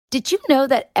Did you know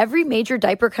that every major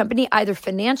diaper company either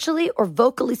financially or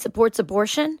vocally supports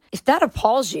abortion? If that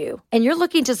appalls you and you're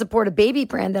looking to support a baby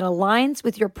brand that aligns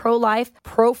with your pro-life,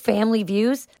 pro-family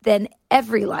views, then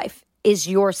EveryLife is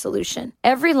your solution.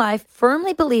 EveryLife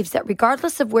firmly believes that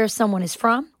regardless of where someone is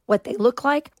from, what they look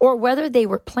like, or whether they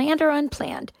were planned or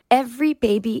unplanned, every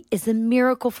baby is a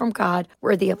miracle from God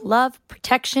worthy of love,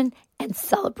 protection, and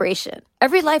celebration.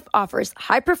 EveryLife offers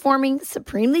high-performing,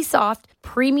 supremely soft,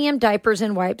 premium diapers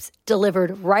and wipes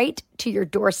delivered right to your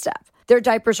doorstep. Their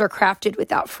diapers are crafted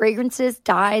without fragrances,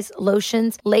 dyes,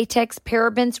 lotions, latex,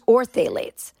 parabens, or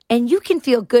phthalates. And you can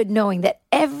feel good knowing that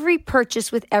every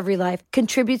purchase with EveryLife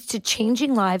contributes to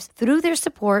changing lives through their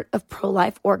support of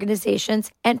pro-life organizations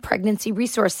and pregnancy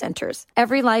resource centers.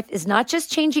 EveryLife is not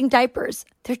just changing diapers,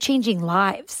 they're changing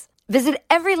lives. Visit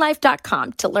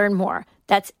everylife.com to learn more.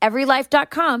 That's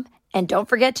everylife.com. And don't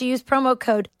forget to use promo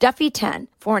code Duffy10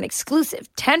 for an exclusive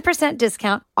 10%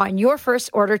 discount on your first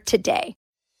order today.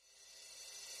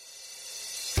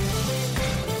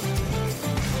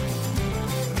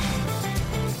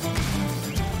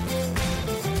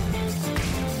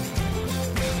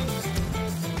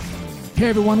 Hey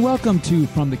everyone, welcome to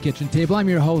From the Kitchen Table. I'm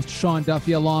your host, Sean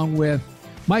Duffy, along with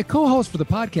my co-host for the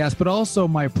podcast, but also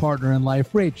my partner in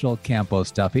life, Rachel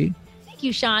Campos Duffy. Thank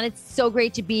you, Sean. It's so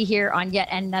great to be here on yet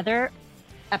another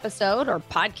episode or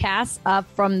podcast of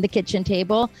From the Kitchen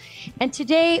Table. And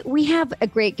today we have a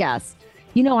great guest.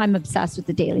 You know, I'm obsessed with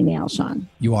the Daily Mail, Sean.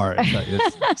 You are.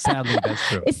 Sadly, that's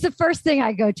true. It's the first thing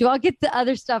I go to. I'll get the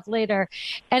other stuff later.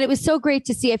 And it was so great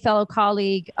to see a fellow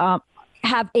colleague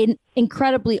have an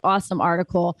incredibly awesome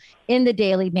article in the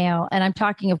Daily Mail. And I'm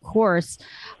talking, of course,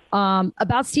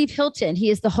 about Steve Hilton. He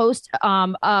is the host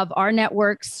of our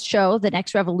network's show, The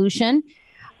Next Revolution.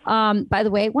 By the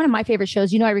way, one of my favorite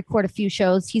shows. You know, I record a few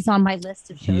shows. He's on my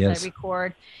list of shows I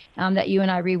record that you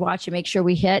and I rewatch and make sure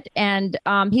we hit. And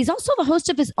he's also the host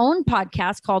of his own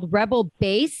podcast called Rebel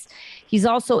Base. He's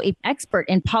also an expert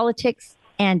in politics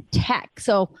and tech.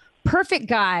 So perfect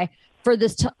guy for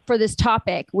this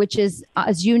topic, which is,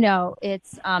 as you know,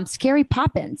 it's Scary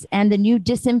Poppins and the new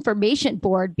disinformation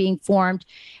board being formed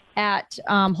at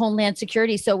Homeland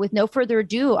Security. So with no further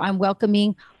ado, I'm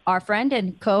welcoming our friend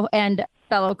and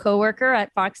fellow coworker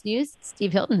at Fox News,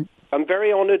 Steve Hilton. I'm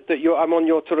very honored that I'm on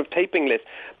your sort of taping list.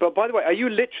 But by the way, are you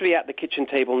literally at the kitchen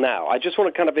table now? I just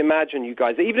want to kind of imagine you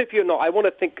guys. Even if you're not,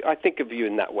 I think of you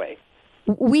in that way.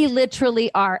 We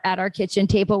literally are at our kitchen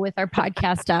table with our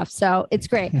podcast stuff. So it's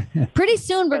great. Pretty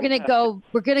soon we're going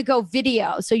to go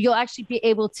video. So you'll actually be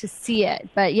able to see it.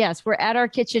 But yes, we're at our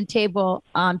kitchen table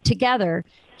together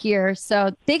here.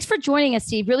 So thanks for joining us,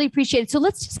 Steve. Really appreciate it. So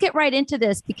let's just get right into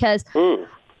this, because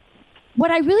what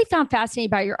I really found fascinating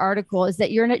about your article is that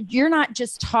you're not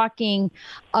just talking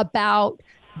about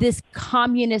this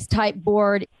communist type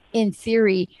board in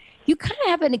theory. You kind of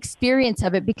have an experience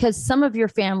of it because some of your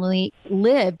family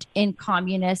lived in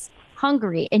communist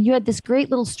Hungary. And you had this great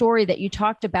little story that you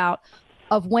talked about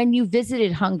of when you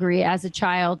visited Hungary as a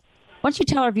child. Why don't you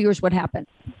tell our viewers what happened?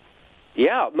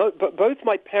 Yeah, but both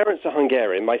my parents are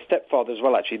Hungarian, my stepfather as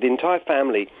well, actually. The entire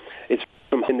family is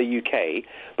from in the UK.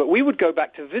 But we would go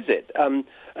back to visit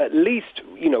at least,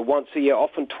 once a year,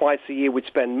 often twice a year. We'd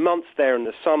spend months there in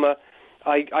the summer.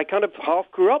 I kind of half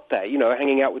grew up there,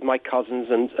 hanging out with my cousins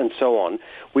and so on.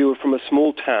 We were from a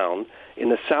small town in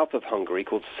the south of Hungary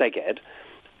called Szeged,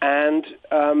 and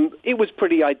it was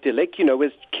pretty idyllic.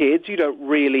 As kids, you don't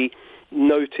really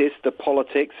notice the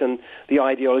politics and the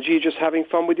ideology. You're just having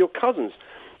fun with your cousins.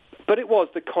 But it was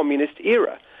the communist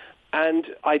era, and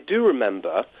I do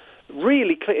remember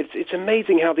really clear. It's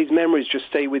amazing how these memories just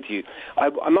stay with you.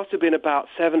 I must have been about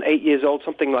 7, 8 years old,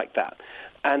 something like that.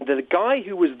 And the guy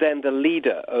who was then the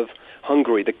leader of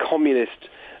Hungary, the communist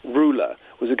ruler,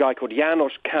 was a guy called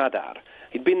János Kádár.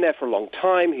 He'd been there for a long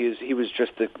time. He was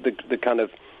just the kind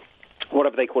of,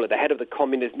 whatever they call it, the head of the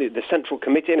communist, the central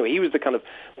committee. Anyway, he was the kind of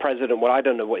president. Well, I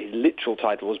don't know what his literal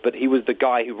title was, but he was the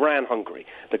guy who ran Hungary,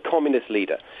 the communist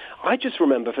leader. I just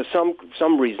remember for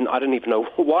some reason, I don't even know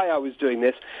why I was doing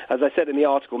this, as I said in the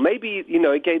article, maybe,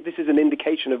 this is an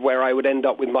indication of where I would end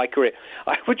up with my career.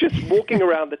 I was just walking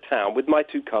around the town with my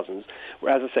two cousins,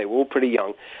 as I say, we're all pretty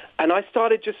young, and I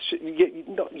started just,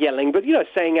 not yelling, but,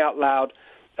 saying out loud,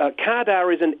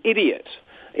 Kádár is an idiot.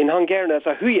 In Hungarian, that's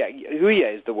a hülye.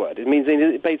 Hülye is the word. It means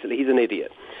basically he's an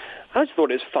idiot. I just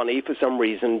thought it was funny for some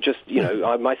reason. Just,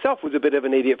 I myself was a bit of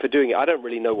an idiot for doing it. I don't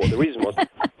really know what the reason was.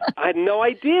 I had no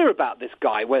idea about this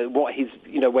guy, whether he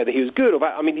was good or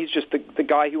bad. I mean, he's just the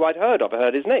guy who I'd heard of. I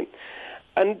heard his name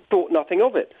and thought nothing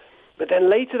of it. But then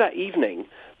later that evening,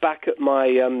 back at my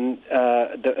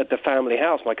at the family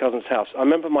house, my cousin's house, I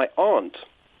remember my aunt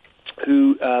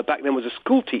who back then was a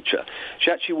school teacher.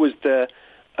 She actually was the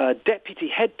deputy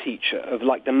head teacher of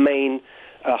like the main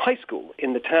high school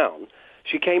in the town.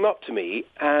 She came up to me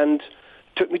and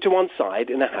took me to one side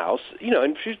in a house,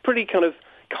 and she was pretty kind of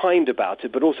kind about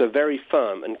it, but also very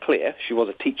firm and clear. She was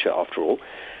a teacher after all.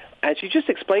 And she just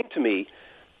explained to me,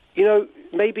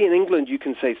 maybe in England you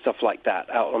can say stuff like that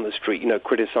out on the street,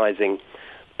 criticizing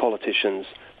politicians,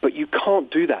 but you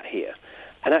can't do that here.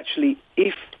 And actually,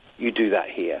 if you do that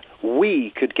here,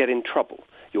 we could get in trouble.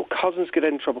 Your cousins could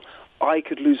get in trouble. I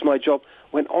could lose my job.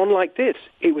 Went on like this.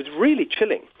 It was really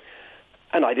chilling.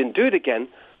 And I didn't do it again,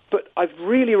 but I've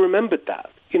really remembered that.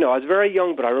 I was very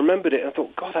young, but I remembered it, and I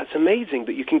thought, God, that's amazing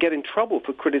that you can get in trouble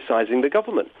for criticizing the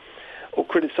government or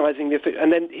criticizing the official.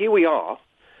 And then here we are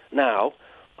now.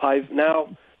 Now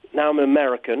I'm an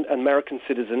American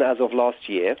citizen as of last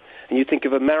year, and you think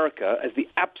of America as the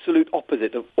absolute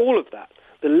opposite of all of that,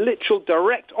 the literal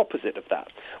direct opposite of that,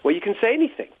 where you can say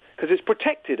anything because it's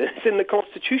protected and it's in the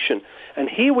Constitution. And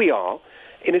here we are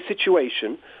in a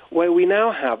situation where we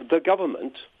now have the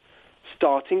government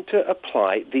starting to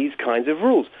apply these kinds of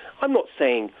rules. I'm not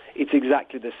saying it's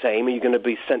exactly the same and you're going to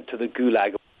be sent to the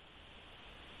gulag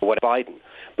or whatever, Biden,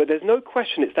 but there's no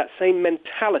question it's that same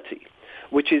mentality,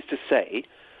 which is to say,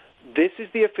 this is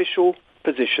the official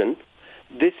position,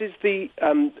 this is the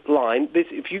line.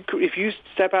 If you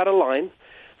step out of line,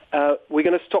 we're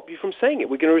going to stop you from saying it.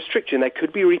 We're going to restrict you, and there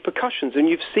could be repercussions. And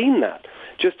you've seen that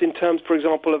just in terms, for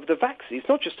example, of the vaccine. It's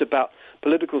not just about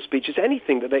political speech. It's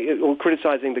anything that or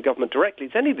criticizing the government directly.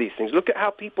 It's any of these things. Look at how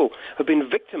people have been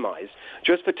victimized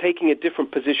just for taking a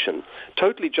different position,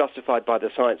 totally justified by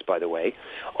the science, by the way,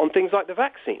 on things like the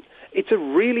vaccine. It's a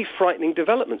really frightening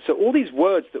development. So all these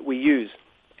words that we use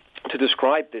to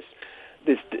describe this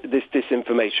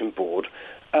disinformation board,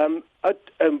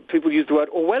 people use the word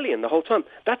Orwellian the whole time.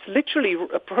 That's literally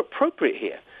appropriate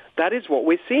here. That is what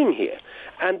we're seeing here.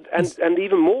 And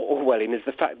even more Orwellian is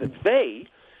the fact that they,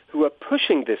 who are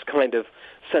pushing this kind of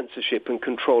censorship and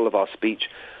control of our speech,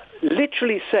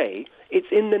 literally say it's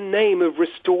in the name of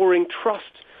restoring trust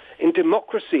in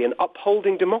democracy and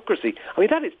upholding democracy. I mean,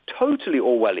 that is totally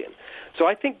Orwellian. So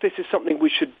I think this is something we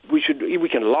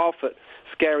can laugh at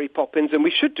scary pop-ins, and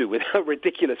we should do with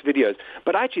ridiculous videos.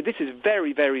 But actually, this is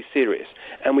very, very serious,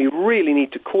 and we really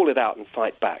need to call it out and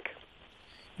fight back.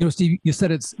 Steve, you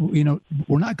said we're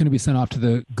not going to be sent off to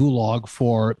the gulag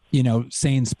for,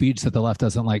 saying speech that the left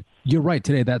doesn't like. You're right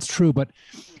today. That's true. But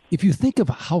if you think of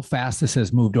how fast this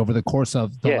has moved over the course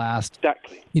of the last,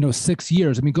 6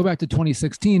 years, I mean, go back to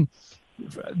 2016,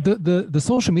 the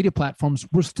social media platforms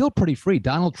were still pretty free.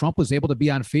 Donald Trump was able to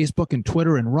be on Facebook and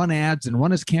Twitter and run ads and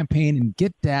run his campaign and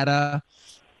get data,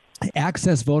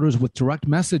 access voters with direct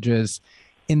messages.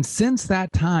 And since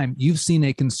that time, you've seen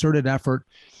a concerted effort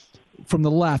from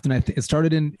the left, and it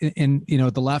started in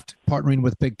the left partnering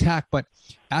with big tech, but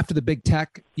after the big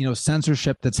tech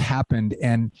censorship that's happened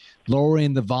and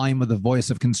lowering the volume of the voice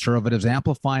of conservatives,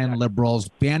 amplifying liberals,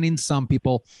 banning some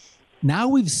people, now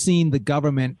we've seen the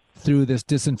government through this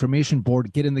disinformation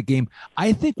board get in the game.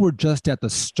 I think we're just at the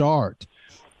start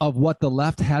of what the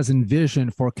left has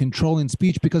envisioned for controlling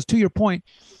speech, because to your point,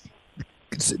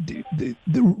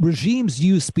 the regimes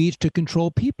use speech to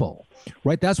control people,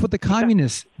 right? That's what the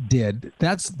communists did.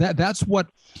 That's what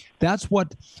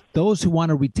those who want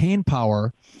to retain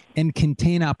power and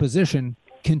contain opposition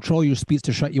control your speech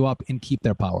to shut you up and keep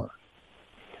their power.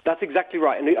 That's exactly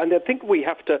right. And I think we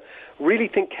have to really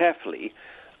think carefully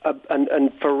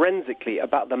and forensically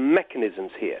about the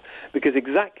mechanisms here, because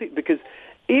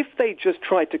if they just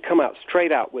tried to come out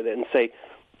straight out with it and say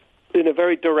in a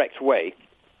very direct way,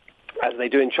 as they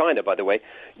do in China, by the way,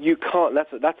 you can't.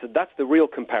 That's the real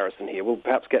comparison here. We'll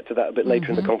perhaps get to that a bit later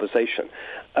in the conversation.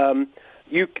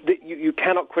 You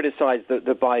cannot criticize the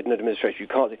Biden administration. You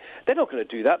can't. They're not going to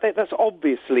do that. That's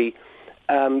obviously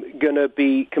going to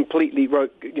be completely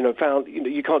found.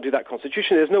 You can't do that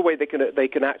constitution. There's no way they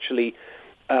can actually,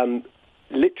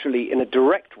 literally in a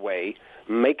direct way,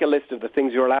 make a list of the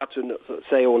things you're allowed to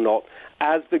say or not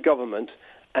as the government,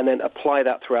 and then apply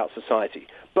that throughout society.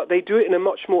 But they do it in a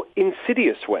much more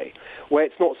insidious way, where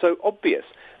it's not so obvious.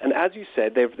 And as you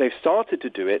said, they've started to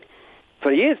do it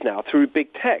for years now through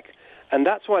big tech. And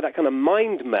that's why that kind of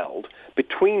mind meld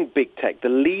between big tech, the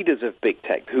leaders of big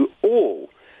tech, who all,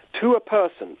 to a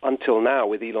person until now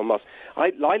with Elon Musk,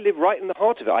 I live right in the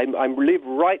heart of it. I live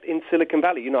right in Silicon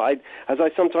Valley. As I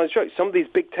sometimes joke, some of these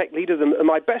big tech leaders are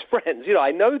my best friends.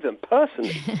 I know them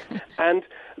personally. And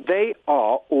they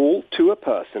are all, to a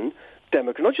person,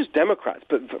 Democrat, not just Democrats,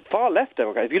 but far left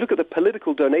Democrats. If you look at the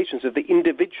political donations of the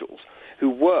individuals who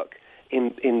work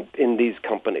in these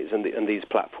companies and these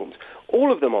platforms,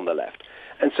 all of them on the left.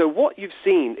 And so what you've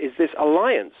seen is this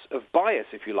alliance of bias,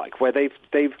 if you like, where they've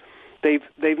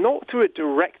not through a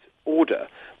direct order,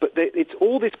 but it's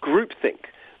all this groupthink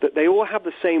that they all have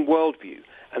the same worldview,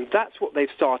 and that's what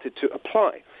they've started to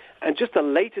apply. And just the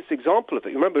latest example of it,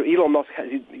 remember Elon Musk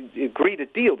he agreed a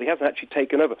deal, but he hasn't actually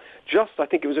taken over. Just, I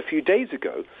think it was a few days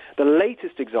ago, the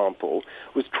latest example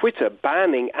was Twitter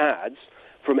banning ads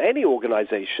from any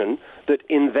organization that,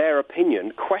 in their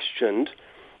opinion, questioned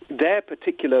their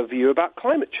particular view about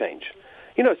climate change.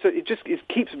 So it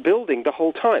keeps building the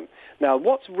whole time. Now,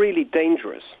 what's really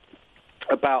dangerous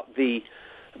about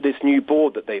this new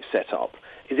board that they've set up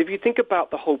is if you think about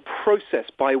the whole process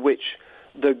by which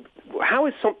how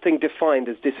is something defined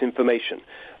as disinformation?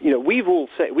 We've all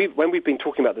said, when we've been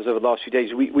talking about this over the last few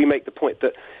days, we make the point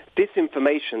that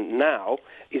disinformation now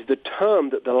is the term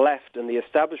that the left and the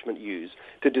establishment use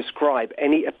to describe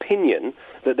any opinion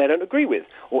that they don't agree with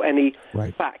or any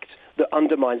fact that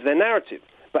undermines their narrative.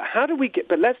 But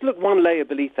but let's look one layer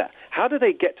beneath that. How do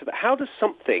they get to that? How does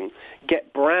something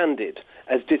get branded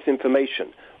as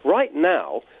disinformation? Right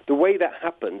now, the way that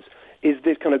happens is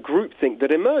this kind of groupthink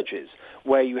that emerges,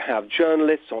 where you have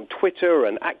journalists on Twitter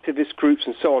and activist groups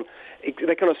and so on.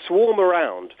 They kind of swarm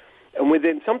around,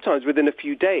 and sometimes within a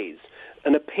few days,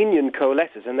 an opinion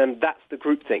coalesces, and then that's the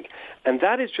groupthink. And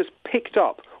that is just picked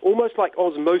up, almost like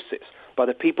osmosis, by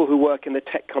the people who work in the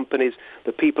tech companies,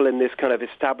 the people in this kind of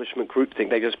establishment groupthink.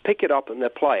 They just pick it up and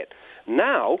apply it.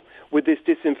 Now, with this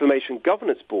Disinformation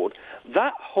Governance Board,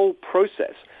 that whole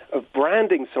process of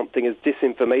branding something as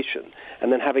disinformation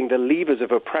and then having the levers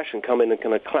of oppression come in and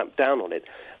kind of clamp down on it,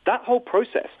 that whole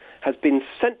process has been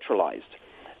centralized,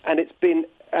 and it's been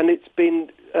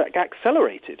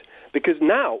accelerated, because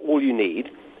now all you need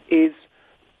is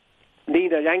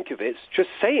Nina Yankovic just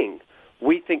saying,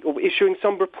 we think, or issuing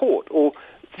some report, or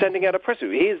sending out a press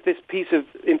release. Here's this piece of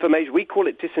information. We call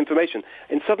it disinformation.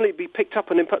 And suddenly it'd be picked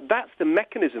up and input. That's the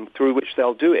mechanism through which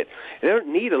they'll do it. They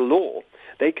don't need a law.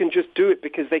 They can just do it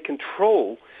because they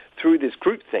control, through this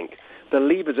groupthink, the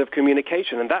levers of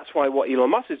communication. And that's why what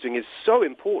Elon Musk is doing is so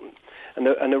important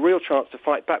and a real chance to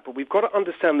fight back. But we've got to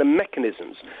understand the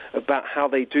mechanisms about how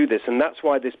they do this. And that's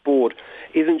why this board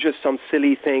isn't just some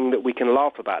silly thing that we can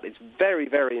laugh about. It's very,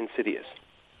 very insidious.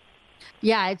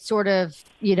 Yeah, it sort of,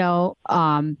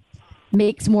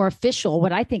 makes more official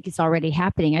what I think is already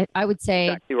happening. I would say,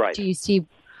 exactly right. Do you see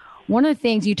one of the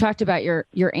things you talked about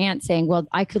your aunt saying, well,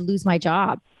 I could lose my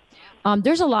job.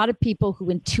 There's a lot of people who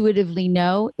intuitively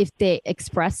know if they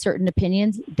express certain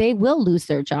opinions, they will lose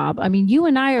their job. I mean, you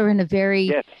and I are in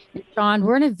a John,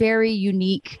 we're in a very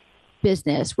unique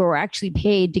business where we're actually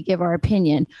paid to give our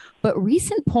opinion. But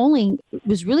recent polling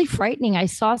was really frightening. I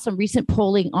saw some recent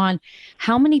polling on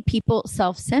how many people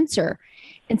self-censor.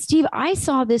 And Steve, I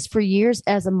saw this for years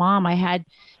as a mom. I have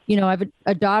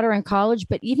a daughter in college,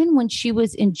 but even when she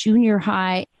was in junior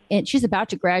high, and she's about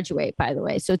to graduate, by the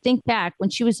way. So think back when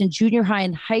she was in junior high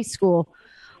and high school,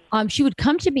 she would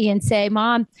come to me and say,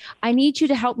 Mom, I need you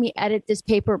to help me edit this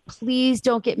paper. Please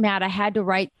don't get mad. I had to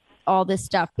write all this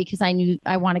stuff because I knew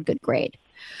I want a good grade.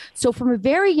 So from a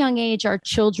very young age, our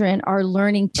children are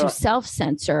learning to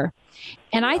self-censor.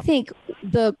 And I think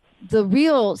the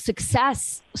real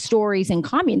success stories in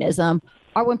communism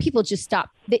are when people just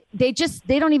stop. They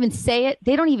don't even say it.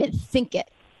 They don't even think it.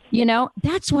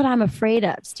 That's what I'm afraid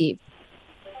of, Steve.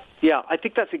 Yeah, I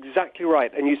think that's exactly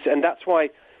right. And that's why,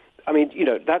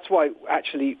 that's why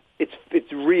actually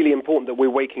it's really important that we're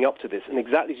waking up to this. And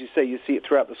exactly as you say, you see it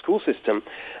throughout the school system.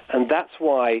 And that's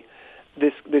why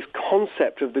this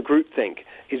concept of the groupthink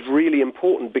is really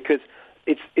important, because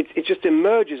it just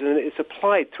emerges and it's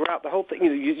applied throughout the whole thing.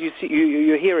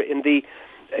 You hear it in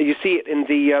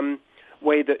the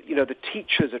way that the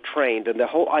teachers are trained, and the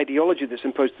whole ideology that's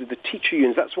imposed through the teacher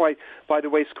unions. That's why, by the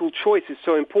way, school choice is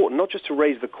so important, not just to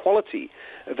raise the quality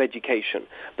of education,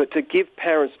 but to give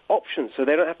parents options so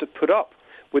they don't have to put up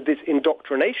with this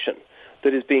indoctrination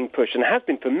that is being pushed, and has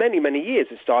been for many, many years.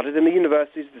 It started in the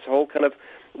universities, this whole kind of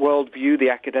worldview,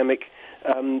 the academic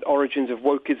origins of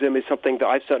wokeism is something that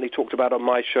I've certainly talked about on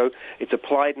my show. It's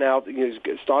applied now,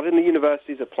 it started in the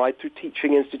universities, applied through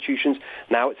teaching institutions.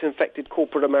 Now it's infected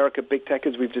corporate America, big tech,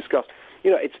 as we've discussed.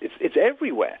 It's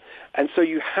everywhere. And so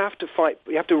you have to fight,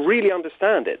 you have to really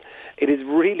understand it. It is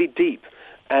really deep.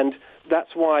 And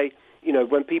that's why,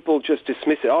 when people just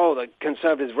dismiss it, the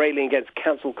conservatives railing against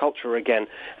cancel culture again,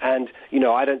 and,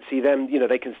 I don't see them,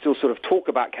 they can still sort of talk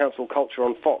about cancel culture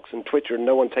on Fox and Twitter and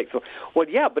no one takes it. Well,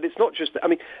 yeah, but it's not just,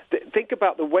 think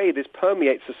about the way this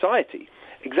permeates society.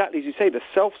 exactly as you say, the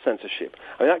self-censorship.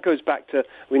 I mean, that goes back to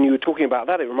when you were talking about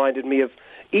that. It reminded me of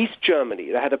East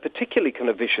Germany. They had a particularly kind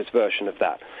of vicious version of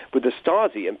that with the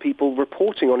Stasi and people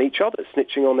reporting on each other,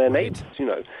 snitching on their neighbors, you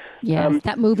know. Yes,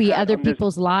 that movie, Other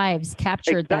People's Lives,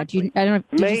 captured exactly. that. I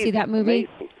don't know, did you see that movie?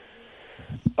 Amazing.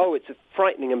 Oh, it's a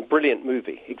frightening and brilliant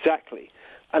movie, exactly.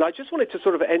 And I just wanted to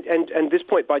sort of end this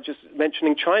point by just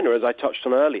mentioning China, as I touched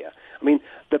on earlier. I mean,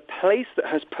 the place that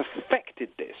has perfected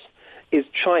this is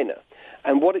China.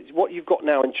 And what you've got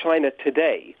now in China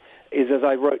today is, as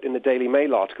I wrote in the Daily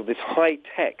Mail article, this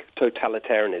high-tech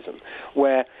totalitarianism,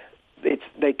 where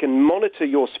they can monitor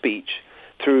your speech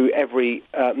through every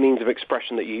means of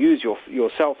expression that you use, your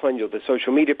cell phone, the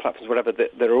social media platforms, whatever.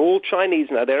 They're all Chinese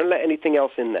now. They don't let anything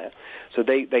else in there. So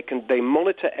they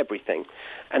monitor everything.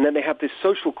 And then they have this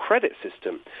social credit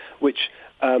system, which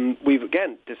we've,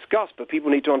 again, discussed, but people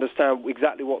need to understand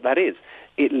exactly what that is.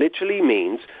 It literally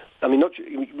means, I mean, not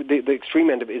the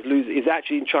extreme end of it is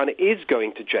actually in China is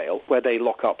going to jail, where they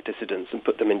lock up dissidents and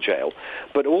put them in jail.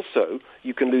 But also,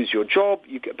 you can lose your job.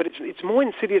 But it's more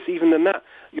insidious even than that.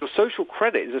 Your social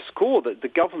credit is a score that the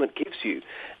government gives you.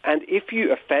 And if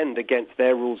you offend against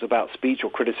their rules about speech or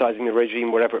criticizing the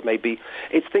regime, whatever it may be,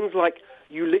 it's things like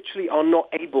you literally are not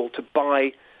able to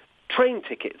buy train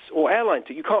tickets or airline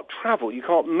tickets. You can't travel. You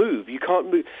can't move.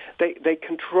 They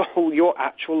control your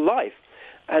actual life.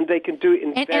 And they can do it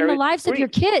in and the lives of your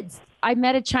kids. I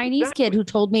met a Chinese kid who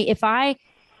told me if I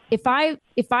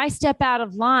step out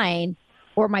of line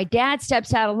or my dad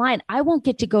steps out of line, I won't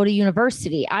get to go to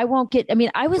university. I won't get. I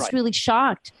mean, I was really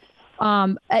shocked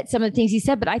at some of the things he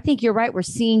said, but I think you're right. We're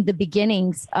seeing the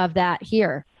beginnings of that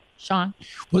here, Sean.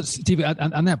 Well, Steve,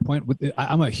 on that point,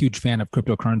 I'm a huge fan of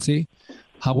cryptocurrency.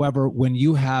 However, when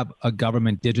you have a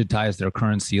government digitize their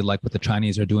currency, like what the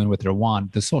Chinese are doing with their yuan,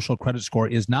 the social credit score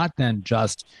is not then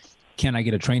just, can I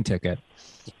get a train ticket?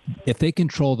 If they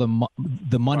control the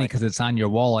money because it's on your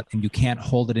wallet and you can't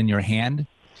hold it in your hand,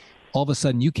 all of a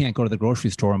sudden you can't go to the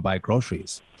grocery store and buy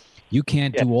groceries. You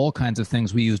can't do all kinds of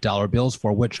things we use dollar bills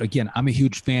for, which, again, I'm a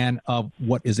huge fan of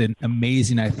what is an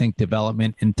amazing, I think,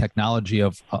 development in technology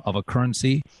of a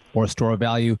currency or a store of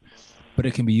value. But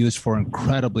it can be used for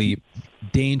incredibly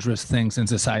dangerous things in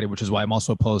society, which is why I'm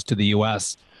also opposed to the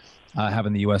U.S.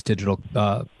 Having the U.S. digital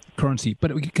currency.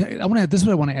 But this is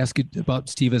what I want to ask you about,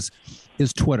 Steve, is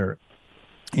Twitter,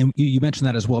 and you mentioned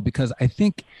that as well, because I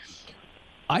think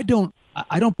I don't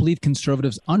believe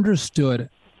conservatives understood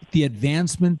the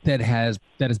advancement that has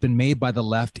been made by the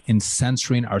left in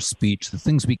censoring our speech, the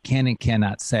things we can and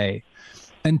cannot say,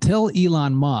 until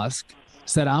Elon Musk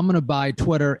said, "I'm going to buy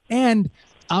Twitter and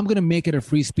I'm going to make it a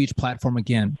free speech platform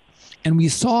again." And we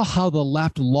saw how the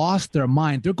left lost their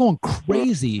mind. They're going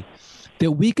crazy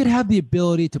that we could have the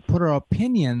ability to put our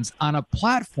opinions on a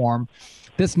platform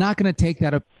that's not going to take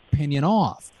that opinion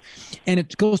off. And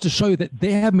it goes to show you that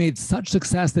they have made such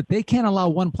success that they can't allow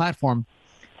one platform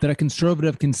that a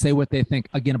conservative can say what they think,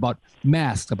 again, about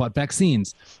masks, about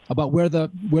vaccines, about where the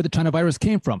China virus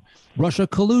came from, Russia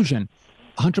collusion,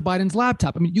 Hunter Biden's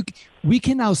laptop. I mean, we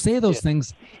can now say those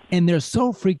things, and they're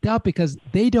so freaked out because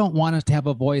they don't want us to have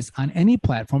a voice on any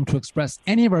platform to express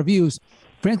any of our views,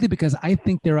 frankly, because I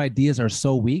think their ideas are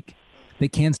so weak, they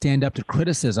can't stand up to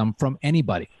criticism from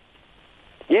anybody.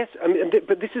 Yes, I mean,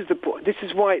 but this is the point. This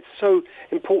is why it's so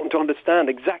important to understand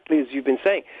exactly as you've been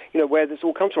saying, where this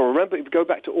all comes from. Remember, if you go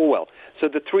back to Orwell, so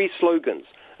the three slogans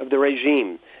of the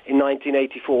regime in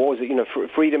 1984 was it,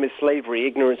 freedom is slavery,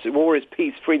 ignorance, war is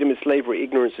peace, freedom is slavery,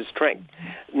 ignorance is strength.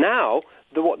 Now,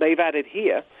 what they've added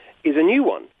here is a new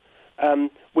one,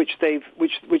 which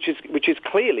is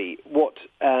clearly what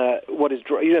is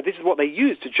this is what they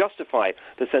use to justify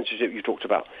the censorship you talked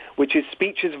about, which is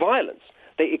speech is violence.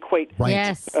 They equate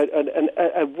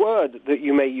a word that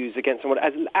you may use against someone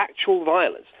as actual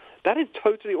violence. That is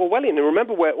totally Orwellian. And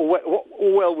remember what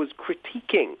Orwell was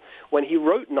critiquing when he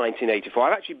wrote 1984.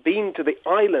 I've actually been to the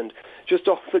island just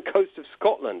off the coast of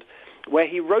Scotland where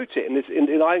he wrote it in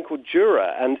an island called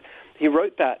Jura, and he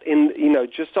wrote that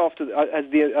just after as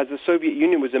the Soviet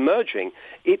Union was emerging.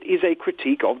 It is a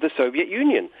critique of the Soviet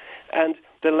Union and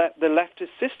the leftist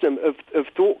system of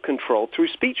thought control through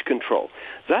speech control.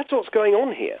 That's what's going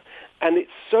on here. And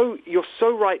you're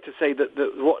so right to say that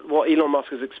what Elon Musk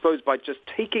has exposed by just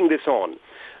taking this on,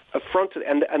 affronted,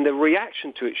 and the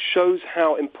reaction to it shows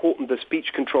how important the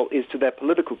speech control is to their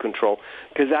political control.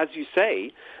 Because as you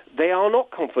say, they are not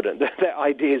confident that their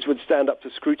ideas would stand up to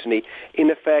scrutiny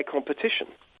in a fair competition.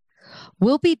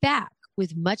 We'll be back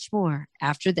with much more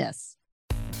after this.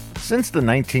 Since the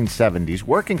 1970s,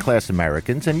 working-class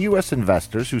Americans and U.S.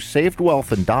 investors who saved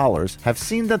wealth in dollars have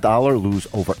seen the dollar lose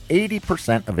over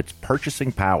 80% of its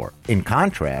purchasing power. In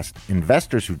contrast,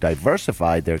 investors who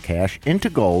diversified their cash into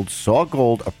gold saw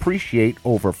gold appreciate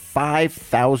over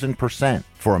 5,000%.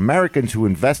 For Americans who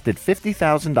invested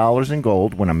 $50,000 in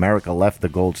gold when America left the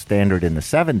gold standard in the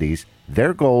 70s,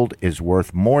 their gold is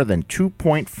worth more than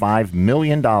 $2.5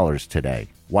 million today.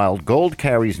 While gold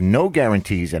carries no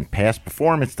guarantees and past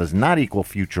performance does not equal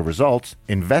future results,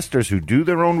 investors who do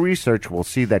their own research will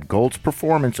see that gold's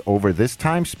performance over this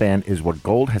time span is what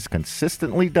gold has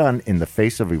consistently done in the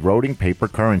face of eroding paper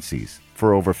currencies.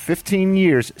 For over 15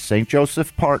 years, St.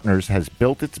 Joseph Partners has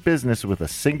built its business with a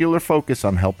singular focus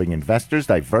on helping investors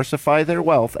diversify their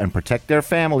wealth and protect their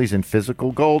families in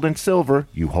physical gold and silver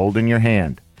you hold in your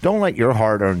hand. Don't let your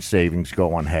hard-earned savings go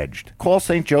unhedged. Call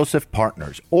St. Joseph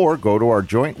Partners or go to our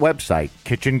joint website,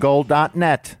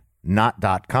 kitchengold.net,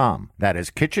 not .com. That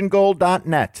is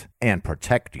kitchengold.net, and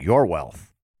protect your wealth.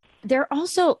 There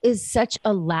also is such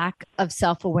a lack of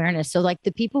self-awareness. So like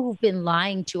the people who've been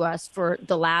lying to us for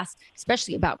the last,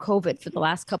 especially about COVID for the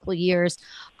last couple of years,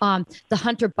 the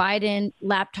Hunter Biden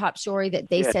laptop story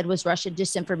that they said was Russian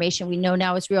disinformation, we know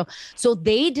now is real. So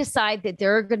they decide that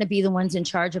they're going to be the ones in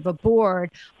charge of a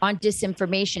board on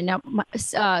disinformation. Now,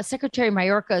 Secretary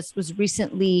Mayorkas was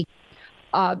recently,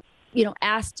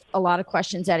 asked a lot of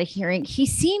questions at a hearing. He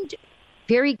seemed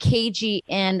very cagey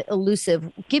and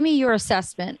elusive. Give me your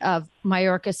assessment of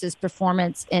Mayorkas's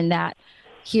performance in that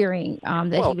hearing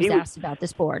that he was asked about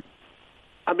this board.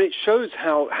 I mean, it shows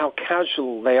how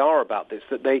casual they are about this,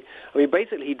 that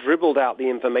basically he dribbled out the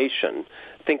information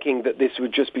thinking that this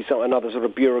would just be another sort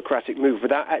of bureaucratic move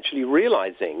without actually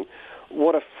realizing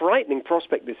what a frightening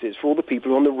prospect this is for all the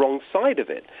people on the wrong side of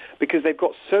it, because they've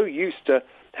got so used to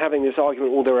having this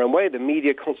argument all their own way. The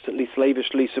media constantly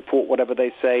slavishly support whatever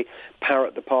they say,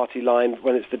 parrot the party line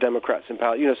when it's the Democrats in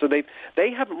power. So they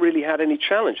haven't really had any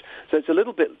challenge. So it's a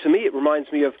little bit, to me, it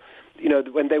reminds me of,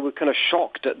 when they were kind of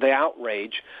shocked at the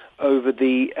outrage over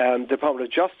the Department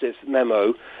of Justice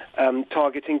memo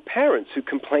targeting parents who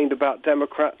complained about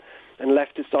Democrat and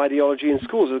leftist ideology in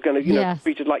schools are going to, be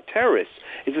treated like terrorists.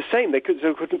 It's the same. They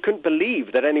couldn't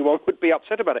believe that anyone would be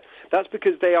upset about it. That's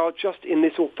because they are just in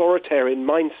this authoritarian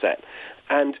mindset.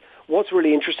 And what's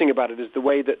really interesting about it is the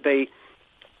way that they,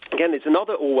 again, it's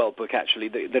another Orwell book, actually,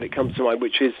 that it comes to mind,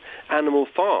 which is Animal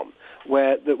Farm,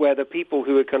 where the people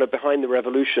who are kind of behind the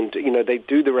revolution, they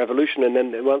do the revolution, and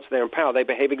then once they're in power, they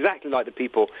behave exactly like the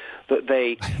people that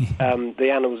they,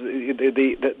 the animals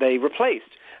that they replaced.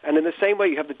 And in the same way,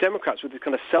 you have the Democrats with this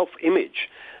kind of self-image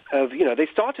of, they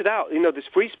started out, this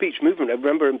free speech movement, I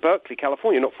remember in Berkeley,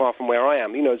 California, not far from where I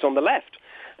am, it's on the left.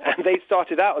 And they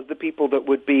started out as the people that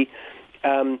would be,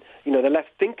 the left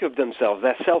think of themselves,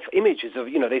 their self-images of,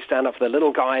 they stand up for the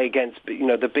little guy against,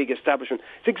 the big establishment.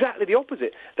 It's exactly the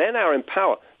opposite. They're now in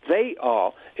power. They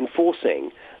are enforcing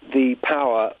the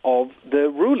power of the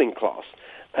ruling class.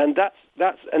 And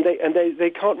they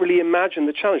can't really imagine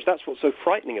the challenge. That's what's so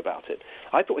frightening about it.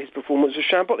 I thought his performance was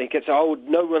shambolic. He kept saying,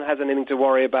 no one has anything to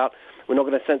worry about. We're not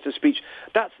going to censor speech.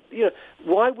 That's,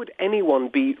 why would anyone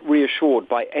be reassured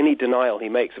by any denial he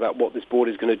makes about what this board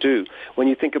is going to do when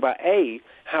you think about, A,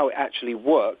 how it actually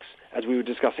works, as we were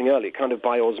discussing earlier, kind of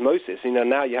by osmosis.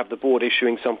 Now you have the board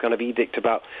issuing some kind of edict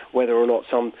about whether or not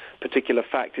some particular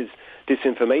fact is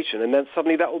disinformation, and then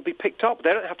suddenly that will be picked up.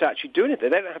 They don't have to actually do anything.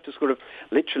 They don't have to sort of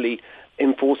literally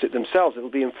enforce it themselves. It will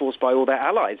be enforced by all their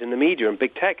allies in the media and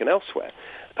big tech and elsewhere.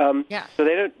 So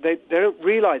they don't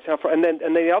realize how far. And then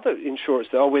the other insurers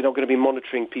that we're not going to be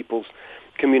monitoring people's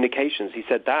communications. He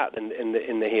said that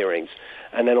in the hearings,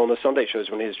 and then on the Sunday shows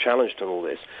when he was challenged on all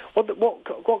this.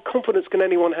 What confidence can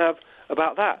anyone have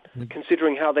about that,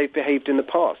 considering how they've behaved in the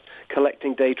past,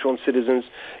 collecting data on citizens,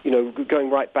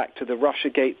 going right back to the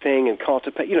Russiagate thing and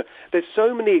Carter Pay. There's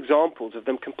so many examples of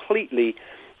them completely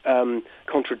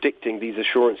contradicting these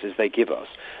assurances they give us.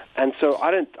 And so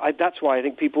that's why I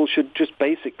think people should just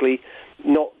basically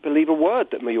not believe a word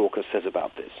that Mayorkas says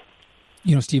about this.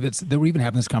 Steve, that we're even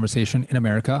having this conversation in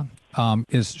America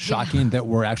is shocking that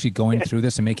we're actually going through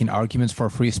this and making arguments for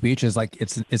free speech is like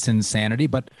it's insanity.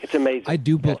 But it's amazing.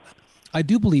 I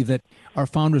do believe that our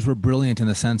founders were brilliant in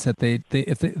the sense that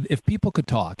if people could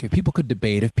talk, if people could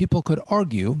debate, if people could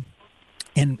argue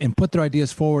and put their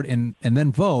ideas forward and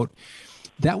then vote,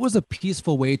 that was a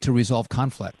peaceful way to resolve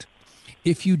conflict.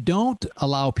 If you don't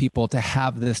allow people to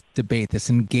have this debate, this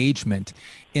engagement,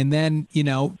 and then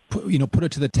put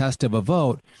it to the test of a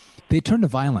vote, they turn to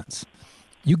violence.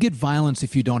 you get violence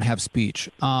if you don't have speech.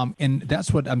 And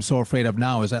that's what I'm so afraid of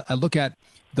now is I look at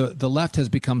the left has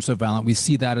become so violent. We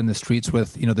see that in the streets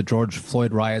with, the George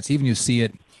Floyd riots. Even you see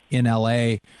it in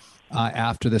LA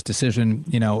after this decision,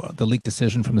 the leaked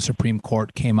decision from the Supreme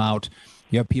Court came out.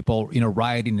 You have people,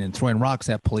 rioting and throwing rocks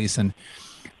at police. And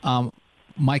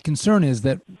my concern is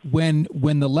that when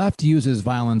the left uses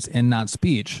violence and not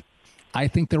speech, I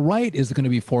think the right is going to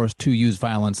be forced to use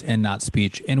violence and not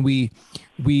speech, and we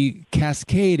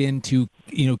cascade into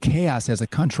chaos as a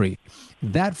country.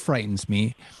 That frightens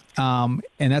me, and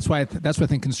that's why I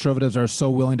think conservatives are so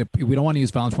willing to. We don't want to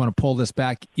use violence. We want to pull this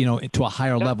back, to a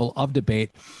higher level of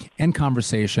debate and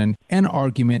conversation and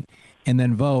argument, and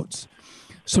then votes.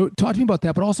 So talk to me about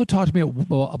that, but also talk to me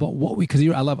about what because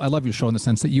I love your show in the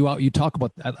sense that you talk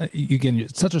about again.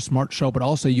 It's such a smart show, but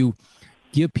also you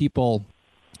give people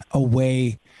a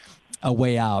way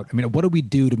out. I mean, what do we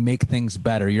do to make things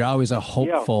better? You're always a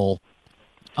hopeful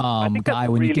guy.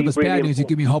 When you give us bad news, you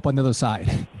give me hope on the other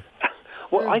side.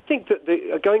 Well, I think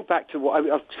that going back to what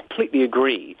I completely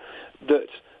agree that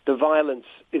the violence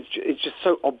is just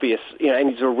so obvious.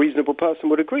 Any sort of reasonable person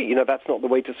would agree. That's not the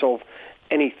way to solve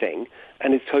anything,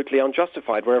 and it's totally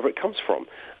unjustified wherever it comes from.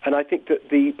 And I think that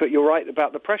but you're right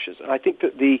about the pressures. And I think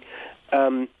that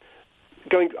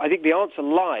I think the answer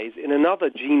lies in another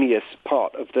genius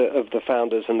part of the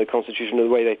founders and the Constitution and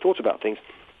the way they thought about things,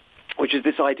 which is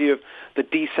this idea of the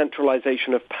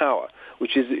decentralization of power,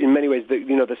 which is in many ways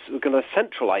the kind of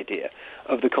central idea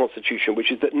of the Constitution,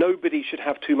 which is that nobody should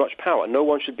have too much power. No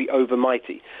one should be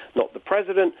overmighty. Not the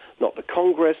president, not the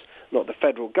Congress, not the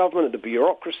federal government, the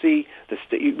bureaucracy.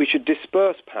 We should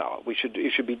disperse power.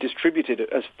 It should be distributed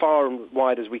as far and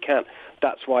wide as we can.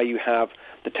 That's why you have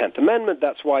the 10th Amendment.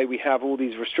 That's why we have all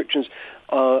these restrictions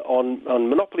on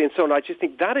monopoly and so on. I just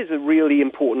think that is a really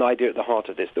important idea at the heart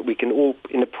of this that we can all,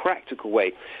 in a practical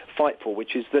way, fight for,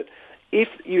 which is that if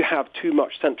you have too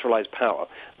much centralized power,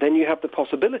 then you have the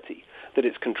possibility that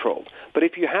it's controlled. But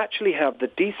if you actually have the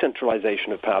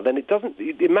decentralization of power, then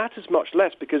it matters much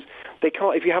less because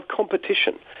if you have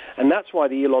competition, and that's why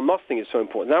the Elon Musk thing is so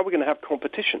important. Now we're going to have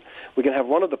competition. We're going to have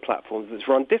one of the platforms that's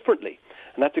run differently,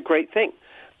 and that's a great thing.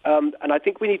 And I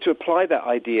think we need to apply that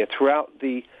idea throughout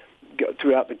the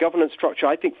governance structure.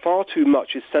 I think far too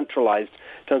much is centralized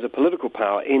in terms of political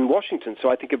power in Washington. So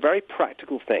I think a very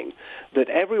practical thing that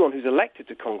everyone who's elected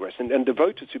to Congress and the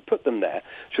voters who put them there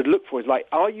should look for is like,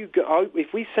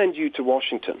 if we send you to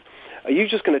Washington, are you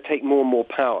just going to take more and more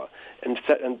power and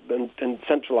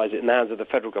centralize it in the hands of the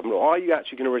federal government, or are you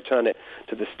actually going to return it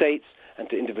to the states and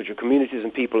to individual communities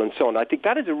and people and so on? I think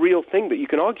that is a real thing that you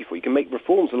can argue for. You can make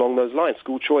reforms along those lines.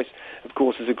 School choice, of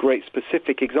course, is a great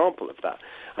specific example of that.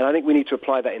 And I think we need to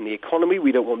apply that in the economy.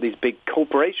 We don't want these big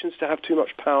corporations to have too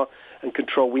much power and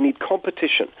control. We need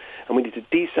competition, and we need to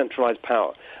decentralize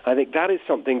power. I think that is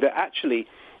something that actually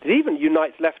even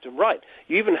unites left and right.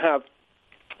 You even have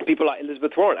people like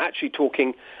Elizabeth Warren actually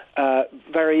talking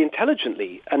very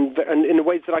intelligently and in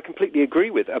ways that I completely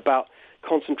agree with about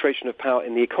concentration of power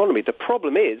in the economy. The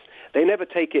problem is they never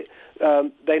take it.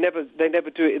 They never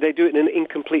do it. They do it in an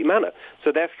incomplete manner.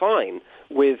 So they're fine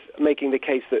with making the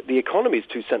case that the economy is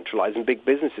too centralized and big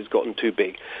business has gotten too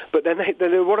big. But then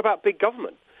what about big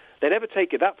government? They never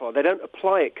take it that far. They don't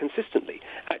apply it consistently.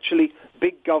 Actually,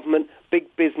 big government,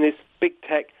 big business, big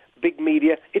tech, big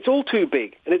media, it's all too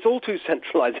big and it's all too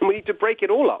centralized, and we need to break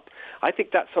it all up. I think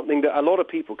that's something that a lot of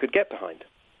people could get behind.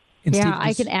 And yeah, Steve,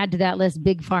 I can add to that list,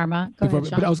 big pharma. Go ahead,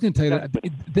 Sean. But I was going to tell you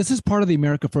that this is part of the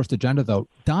America First agenda, though.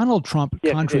 Donald Trump,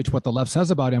 contrary to what the left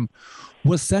says about him,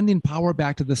 was sending power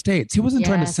back to the states. He wasn't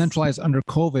trying to centralize under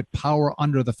COVID power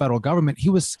under the federal government. He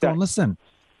was going, listen,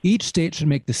 each state should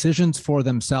make decisions for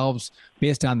themselves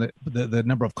based on the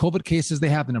number of COVID cases they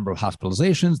have, the number of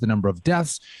hospitalizations, the number of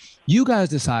deaths. You guys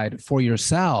decide for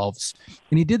yourselves.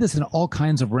 And he did this in all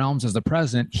kinds of realms as the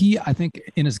president. He, I think,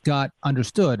 in his gut,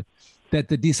 understood that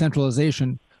the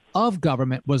decentralization of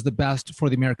government was the best for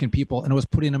the American people, and it was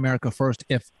putting America first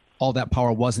if all that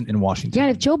power wasn't in Washington. Yeah,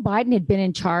 if Joe Biden had been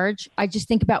in charge, I just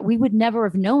think about, we would never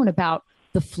have known about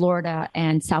the Florida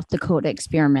and South Dakota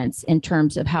experiments in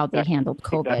terms of how they handled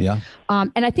COVID. Yeah.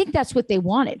 And I think that's what they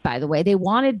wanted, by the way. They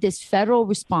wanted this federal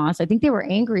response. I think they were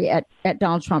angry at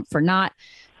Donald Trump for not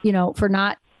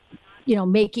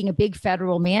making a big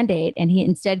federal mandate, and he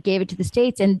instead gave it to the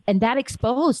states. And that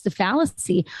exposed the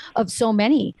fallacy of so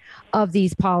many of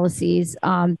these policies.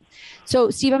 So,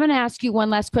 Steve, I'm going to ask you one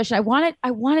last question. I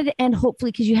wanted to end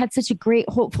hopefully, because you had such a great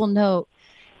hopeful note.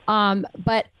 And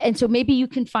so maybe you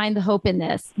can find the hope in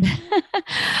this.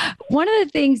 One of the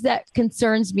things that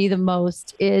concerns me the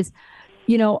most is,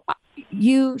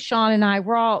 you, Sean, and I,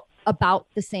 we're all about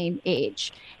the same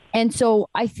age. And so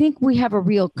I think we have a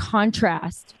real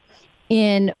contrast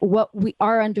in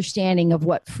our understanding of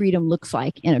what freedom looks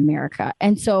like in America.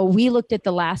 And so we looked at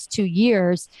the last 2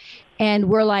 years and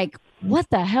we're like, what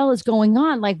the hell is going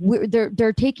on? Like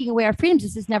they're taking away our freedoms.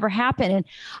 This has never happened. And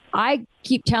I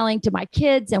keep telling to my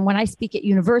kids, and when I speak at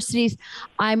universities,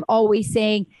 I'm always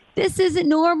saying, this isn't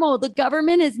normal. The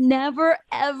government has never,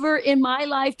 ever in my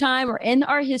lifetime or in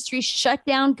our history shut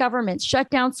down governments, shut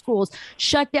down schools,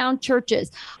 shut down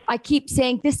churches. I keep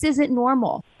saying this isn't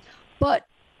normal,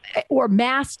 or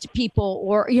masked people,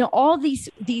 or, all these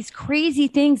crazy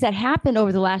things that happened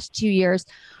over the last 2 years.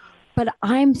 But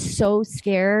I'm so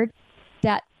scared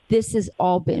that this has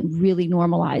all been really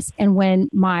normalized. And when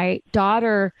my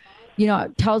daughter,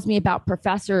 tells me about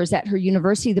professors at her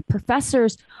university, the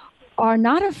professors are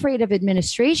not afraid of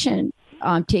administration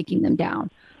taking them down.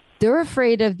 They're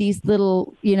afraid of these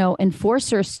little,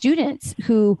 enforcer students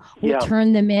who will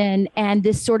turn them in, and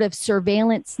this sort of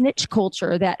surveillance snitch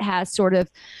culture that has sort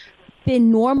of been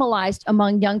normalized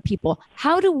among young people.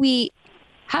 How do we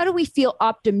feel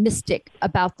optimistic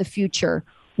about the future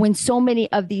when so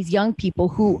many of these young people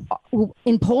who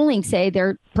in polling say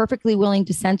they're perfectly willing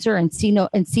to censor and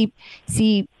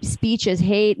see speech as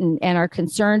hate and are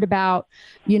concerned about,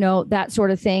 that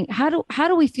sort of thing? How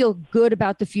do we feel good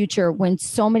about the future when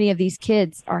so many of these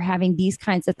kids are having these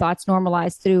kinds of thoughts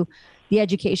normalized through the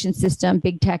education system,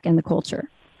 big tech, and the culture?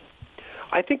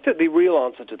 I think that the real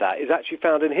answer to that is actually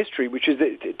found in history, which is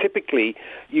that typically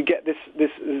you get this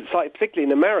particularly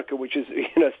in America, which is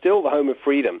still the home of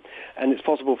freedom, and it's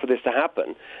possible for this to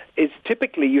happen. Is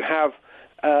typically you have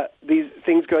these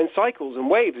things go in cycles and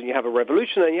waves, and you have a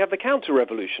revolution and you have the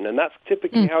counter-revolution, and that's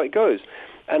typically how it goes.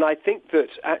 And I think that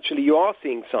actually you are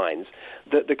seeing signs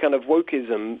that the kind of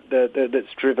wokeism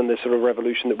that's driven this sort of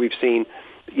revolution that we've seen,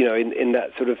 in that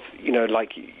sort of,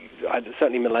 like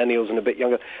certainly millennials and a bit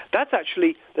younger, that's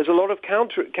actually, there's a lot of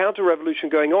counter-revolution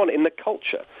going on in the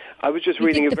culture. I was just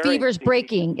reading the fever's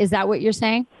breaking. Is that what you're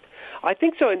saying? I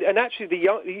think so, and actually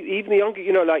even the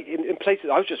younger, like in places,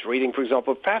 I was just reading, for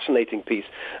example, a fascinating piece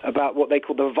about what they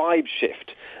call the vibe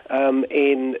shift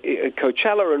in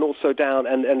Coachella and also down,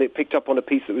 and it picked up on a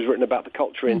piece that was written about the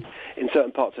culture in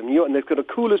certain parts of New York, and they've got the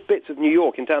coolest bits of New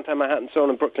York in downtown Manhattan, so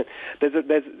on, in Brooklyn.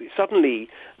 There's suddenly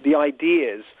the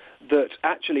ideas that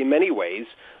actually in many ways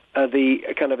the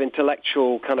kind of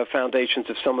intellectual kind of foundations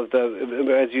of some of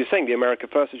the, as you're saying, the America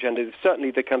First agenda is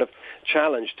certainly the kind of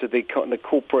challenge to the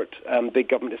corporate big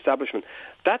government establishment.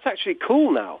 That's actually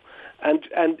cool now. And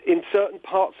in certain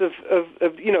parts of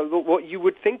what you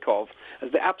would think of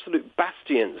as the absolute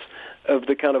bastions of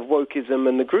the kind of wokeism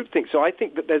and the groupthink. So I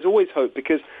think that there's always hope,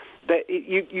 because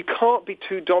you can't be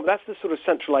too dominant. That's the sort of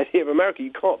central idea of America.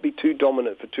 You can't be too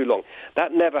dominant for too long.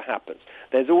 That never happens.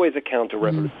 There's always a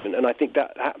counter-revolution, and I think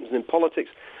that happens in politics.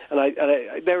 And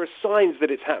there are signs that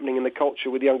it's happening in the culture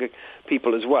with younger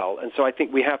people as well. And so I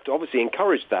think we have to obviously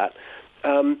encourage that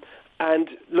and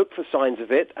look for signs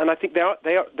of it. And I think they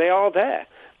are there.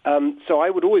 So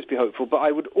I would always be hopeful, but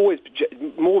I would always,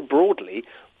 more broadly,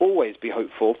 always be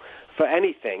hopeful for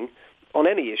anything on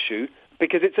any issue,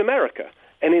 because it's America.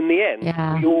 And in the end,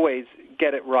 we always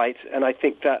get it right. And I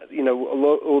think that,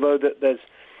 although that there's,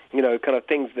 kind of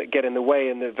things that get in the way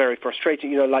and they're very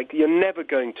frustrating, like you're never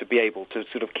going to be able to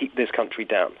sort of keep this country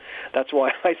down. That's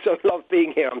why I so love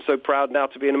being here. I'm so proud now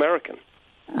to be an American.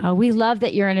 We love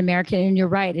that you're an American, and you're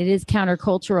right. It is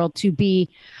countercultural to be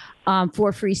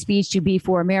for free speech, to be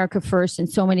for America first, and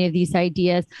so many of these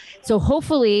ideas. So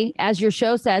hopefully, as your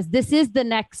show says, this is the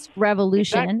next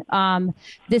revolution. Exactly.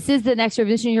 This is the next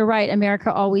revolution. You're right.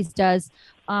 America always does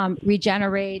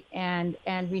regenerate and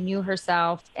renew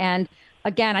herself. And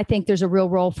again, I think there's a real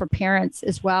role for parents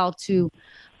as well to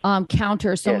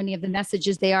counter so many of the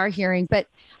messages they are hearing. But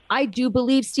I do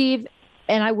believe, Steve,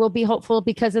 and I will be hopeful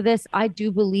because of this, I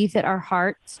do believe that our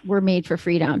hearts were made for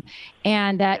freedom,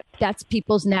 and that's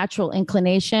people's natural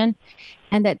inclination,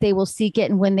 and that they will seek it.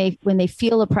 And when they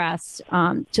feel oppressed,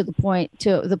 to the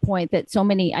point that so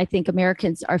many, I think,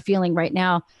 Americans are feeling right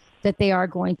now, that they are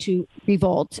going to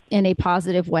revolt in a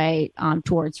positive way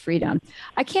towards freedom.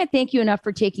 I can't thank you enough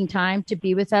for taking time to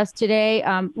be with us today.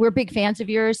 We're big fans of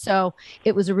yours, so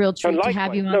it was a real treat to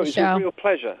have you on the show. It's a real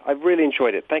pleasure. I've really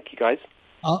enjoyed it. Thank you, guys.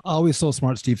 Always so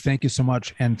smart, Steve. Thank you so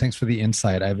much, and thanks for the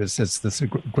insight. This is a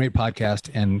great podcast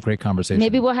and great conversation.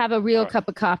 Maybe we'll have a real cup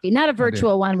of coffee, not a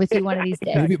virtual one, with you one of these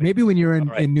days. Maybe when you're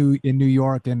in New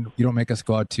York and you don't make us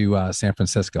go out to San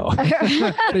Francisco. But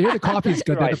here the coffee's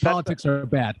good. Right. The politics are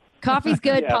bad. Coffee's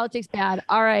good, politics bad.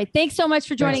 All right. Thanks so much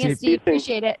for joining us, Steve.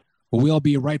 Appreciate it. We'll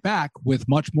be right back with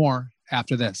much more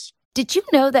after this. Did you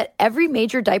know that every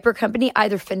major diaper company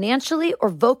either financially or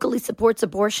vocally supports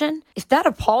abortion? If that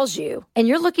appalls you and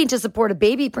you're looking to support a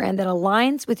baby brand that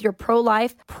aligns with your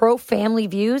pro-life, pro-family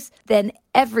views, then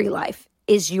Every Life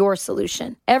is your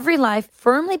solution. Every Life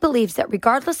firmly believes that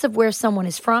regardless of where someone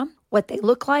is from, what they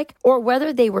look like, or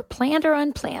whether they were planned or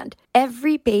unplanned,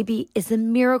 every baby is a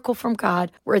miracle from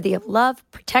God, worthy of love,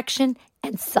 protection,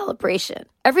 and celebration.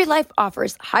 Every Life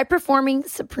offers high-performing,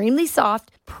 supremely soft,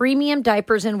 premium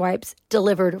diapers and wipes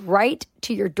delivered right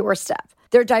to your doorstep.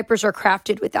 Their diapers are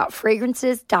crafted without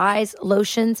fragrances, dyes,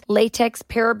 lotions, latex,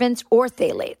 parabens, or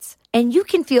phthalates. And you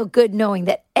can feel good knowing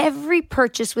that every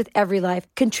purchase with Every Life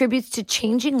contributes to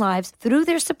changing lives through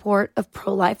their support of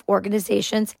pro-life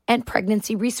organizations and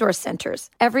pregnancy resource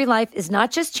centers. Every Life is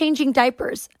not just changing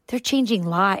diapers, they're changing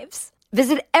lives.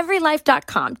 Visit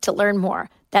everylife.com to learn more.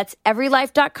 That's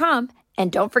everylife.com. And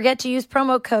don't forget to use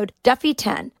promo code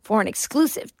Duffy10 for an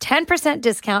exclusive 10%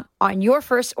 discount on your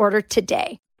first order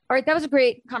today. All right, that was a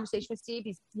great conversation with Steve.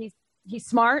 He's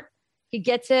smart. He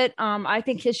gets it. I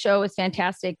think his show is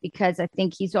fantastic because I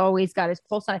think he's always got his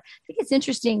pulse on it. I think it's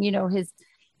interesting,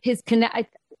 his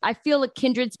connect. I feel a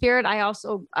kindred spirit. I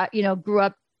also, grew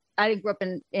up. I didn't grow up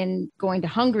in going to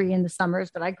Hungary in the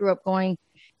summers, but I grew up going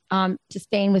to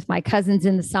Spain with my cousins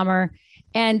in the summer.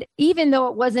 And even though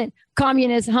it wasn't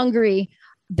communist Hungary,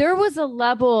 there was a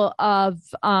level of,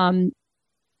 I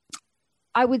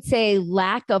would say,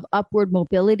 lack of upward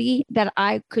mobility that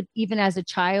I could, even as a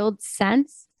child,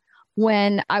 sense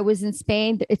when I was in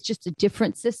Spain. It's just a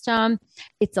different system.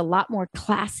 It's a lot more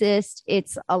classist.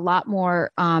 It's a lot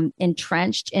more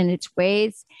entrenched in its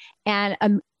ways. And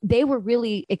they were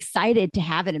really excited to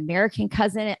have an American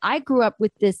cousin. And I grew up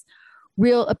with this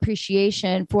real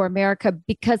appreciation for America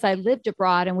because I lived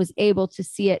abroad and was able to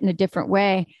see it in a different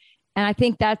way. And I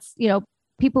think that's,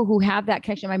 people who have that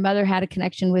connection. My mother had a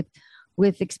connection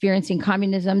with experiencing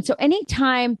communism. So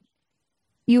anytime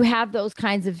you have those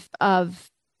kinds of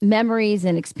memories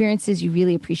and experiences, you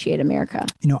really appreciate America.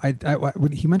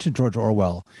 When he mentioned George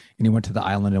Orwell, and he went to the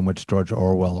island in which George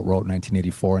Orwell wrote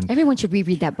 1984. And everyone should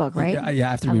reread that book, right? Yeah, I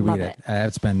have to reread it.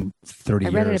 It's been 30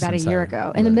 years. I read it about a year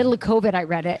ago. In the middle of COVID, I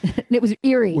read it. And it was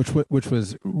eerie. Which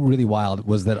was really wild,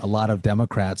 was that a lot of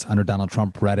Democrats under Donald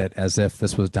Trump read it as if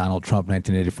this was Donald Trump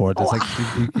 1984. It's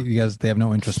like you guys, they have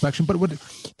no introspection. But what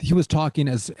he was talking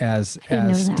as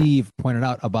Steve pointed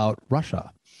out about Russia.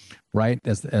 Right,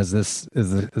 as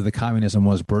the communism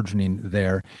was burgeoning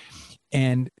there,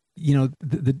 and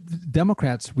the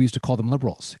Democrats, we used to call them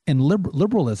liberals, and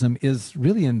liberalism is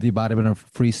really in the embodiment of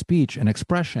free speech and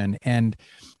expression. And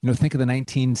think of the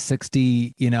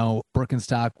 1960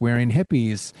 Birkenstock wearing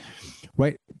hippies,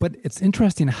 right? But it's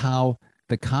interesting how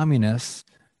the communist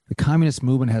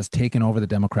movement has taken over the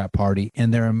Democrat Party,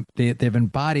 and they've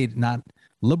embodied not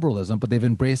liberalism, but they've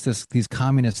embraced these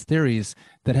communist theories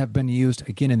that have been used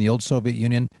again in the old Soviet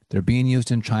Union. They're being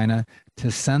used in China to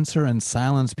censor and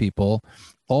silence people,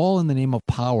 all in the name of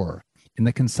power, in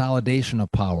the consolidation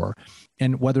of power.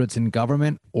 And whether it's in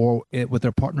government or with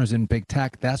their partners in big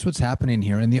tech, that's what's happening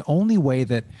here. And the only way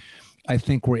that I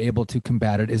think we're able to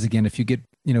combat it is, again, if you get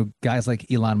guys like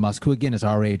Elon Musk, who again is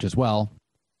our age as well,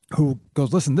 who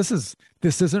goes, listen, this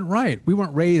isn't right. We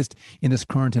weren't raised in this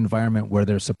current environment where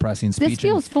they're suppressing speech. This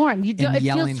feels foreign. It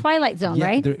feels Twilight Zone,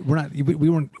 right? We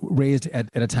weren't raised at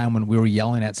a time when we were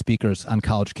yelling at speakers on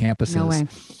college campuses. No way.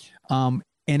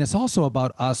 And it's also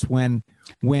about us when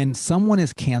someone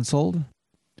is canceled,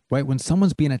 right? When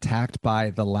someone's being attacked by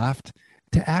the left,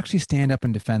 to actually stand up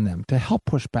and defend them, to help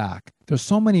push back. There's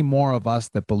so many more of us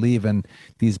that believe in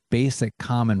these basic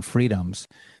common freedoms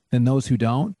than those who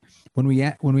don't. When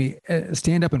we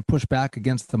stand up and push back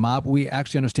against the mob, we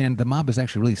actually understand the mob is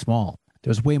actually really small.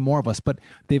 There's way more of us, but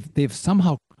they've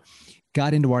somehow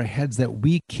got into our heads that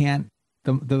we can't.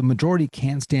 The majority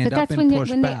can't stand up and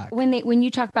push back. When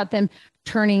you talk about them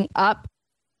turning up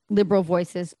liberal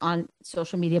voices on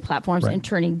social media platforms and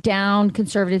turning down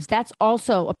conservatives, that's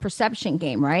also a perception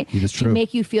game, right? It is true. To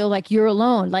make you feel like you're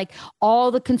alone, like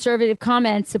all the conservative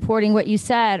comments supporting what you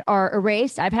said are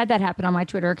erased. I've had that happen on my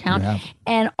Twitter account,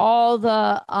 and all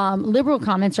the liberal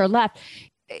comments are left.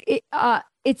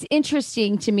 It's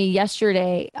interesting to me.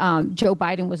 Yesterday, Joe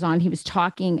Biden was on. He was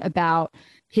talking about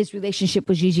his relationship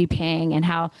with Xi Jinping and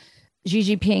how Xi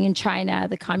Jinping in China,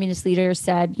 the communist leader,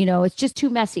 said, it's just too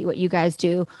messy what you guys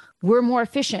do. We're more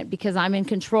efficient because I'm in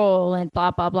control and blah,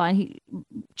 blah, blah. And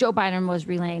Joe Biden was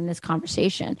relaying this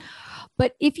conversation.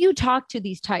 But if you talk to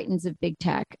these titans of big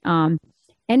tech, and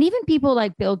even people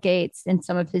like Bill Gates in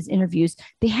some of his interviews,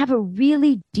 they have a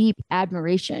really deep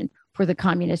admiration for the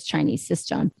communist Chinese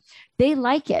system. They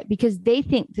like it because they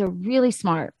think they're really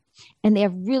smart. and they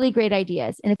have really great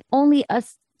ideas. And if only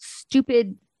us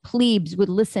stupid plebes would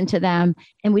listen to them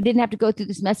and we didn't have to go through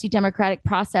this messy democratic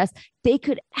process, they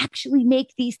could actually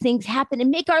make these things happen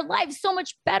and make our lives so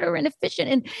much better and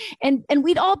efficient. And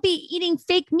we'd all be eating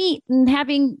fake meat and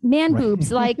having man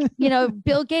boobs like,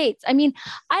 Bill Gates. I mean,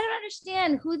 I don't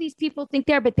understand who these people think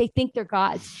they're, but they think they're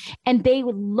gods, and they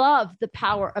would love the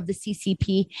power of the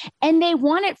CCP and they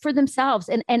want it for themselves.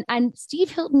 And Steve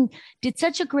Hilton did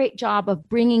such a great job of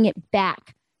bringing it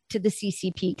back to the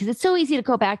CCP, because it's so easy to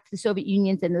go back to the Soviet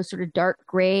Union and those sort of dark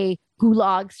gray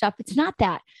gulag stuff. It's not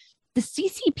that. The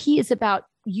CCP is about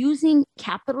using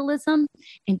capitalism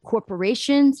and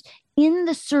corporations in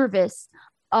the service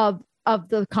of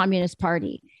the Communist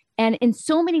Party. And in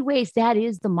so many ways, that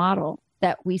is the model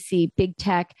that we see big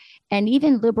tech and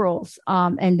even liberals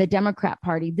and the Democrat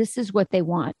Party. This is what they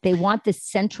want. They want this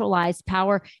centralized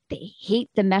power. They hate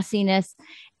the messiness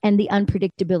and the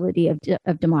unpredictability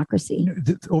of democracy.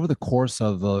 Over the course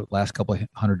of the last couple of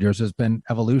hundred years, there's been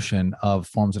evolution of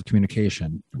forms of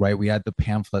communication, right? We had the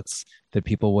pamphlets that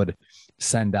people would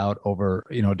send out over,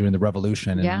 during the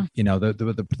revolution, and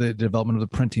the development of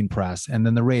the printing press, and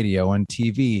then the radio and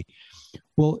TV.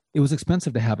 Well, it was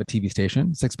expensive to have a TV station.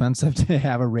 It's expensive to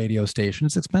have a radio station.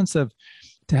 It's expensive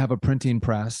to have a printing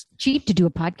press. Cheap to do a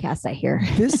podcast, I hear.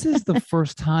 This is the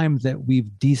first time that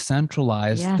we've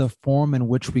decentralized the form in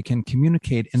which we can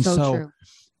communicate. And so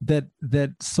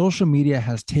that social media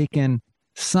has taken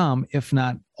some, if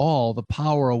not all, the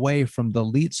power away from the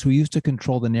elites who used to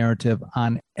control the narrative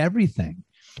on everything,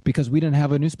 because we didn't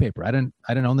have a newspaper. I didn't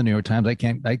own the New York Times. I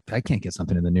can't get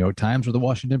something in the New York Times or the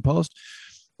Washington Post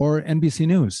or NBC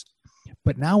News.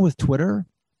 But now with Twitter,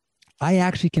 I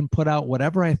actually can put out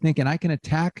whatever I think, and I can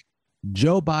attack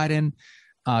Joe Biden,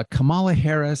 Kamala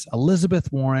Harris,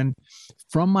 Elizabeth Warren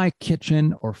from my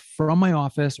kitchen or from my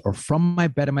office or from my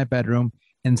bed in my bedroom,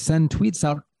 and send tweets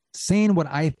out saying what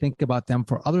I think about them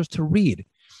for others to read.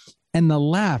 And the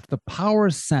left, the power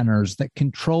centers that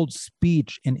controlled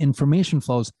speech and information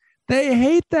flows, they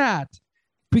hate that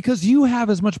because you have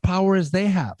as much power as they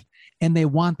have. And they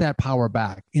want that power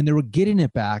back. And they were getting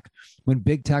it back when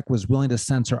big tech was willing to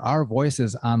censor our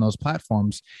voices on those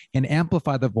platforms and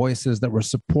amplify the voices that were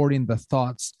supporting the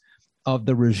thoughts of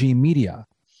the regime media.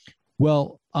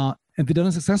 Well, and they've done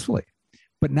it successfully.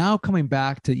 But now coming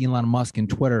back to Elon Musk and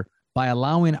Twitter, by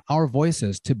allowing our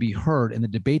voices to be heard and the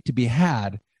debate to be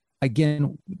had,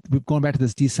 again, going back to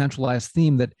this decentralized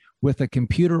theme that with a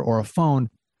computer or a phone,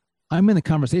 I'm in the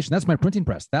conversation. That's my printing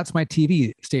press. That's my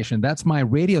TV station. That's my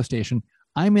radio station.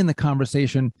 I'm in the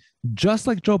conversation just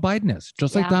like Joe Biden is,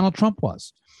 just like Donald Trump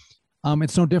was.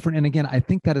 It's no different. And again, I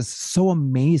think that is so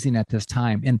amazing at this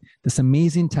time. And this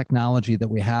amazing technology that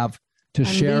we have to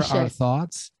share our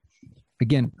thoughts.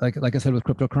 Again, like I said, with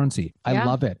cryptocurrency, I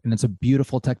love it. And it's a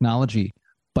beautiful technology.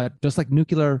 But just like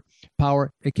nuclear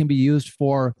power, it can be used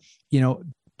for,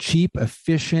 cheap,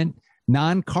 efficient,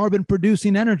 non-carbon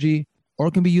producing energy, or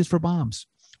it can be used for bombs,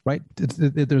 right?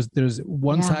 There's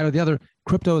one side or the other.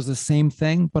 Crypto is the same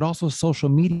thing, but also social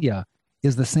media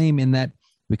is the same in that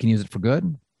we can use it for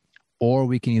good or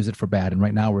we can use it for bad. And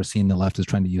right now we're seeing the left is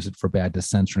trying to use it for bad to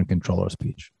censor and control our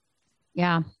speech.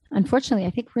 Yeah. Unfortunately, I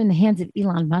think we're in the hands of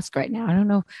Elon Musk right now. I don't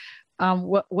know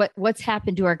what's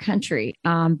happened to our country,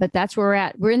 but that's where we're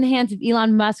at. We're in the hands of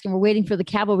Elon Musk, and we're waiting for the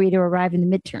cavalry to arrive in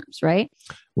the midterms, right?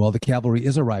 Well, the cavalry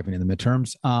is arriving in the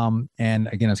midterms, and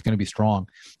again, it's going to be strong.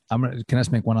 Can I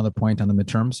just make one other point on the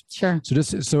midterms? Sure.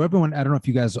 So everyone, I don't know if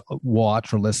you guys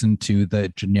watch or listen to the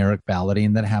generic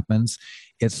balloting that happens.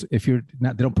 It's if you're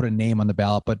not, they don't put a name on the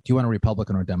ballot, but do you want a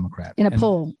Republican or a Democrat? In a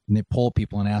poll. And they poll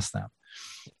people and ask them.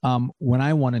 When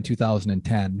I won in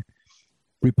 2010.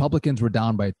 Republicans were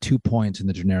down by 2 points in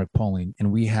the generic polling,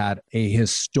 and we had a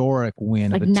historic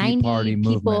win of the Tea Party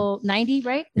movement. 90,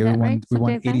 right? Is that right? We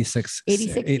won 86.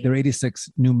 There were 86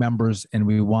 new members, and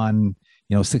we won,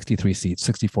 63 seats,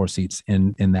 64 seats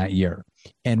in that year.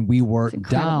 And we were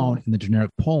down in the generic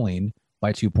polling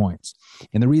by 2 points.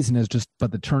 And the reason is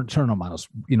but the turnout models,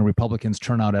 Republicans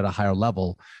turn out at a higher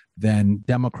level than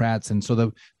Democrats. And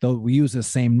so though we use the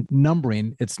same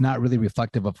numbering, it's not really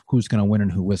reflective of who's going to win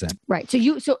and who isn't. Right.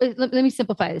 So let me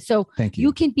simplify this. So thank you.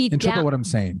 You can be interpret what I'm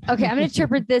saying. Okay. I'm going to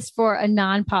interpret this for a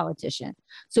non-politician.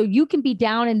 So you can be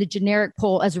down in the generic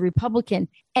poll as a Republican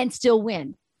and still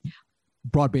win.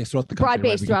 Broad-based throughout the country.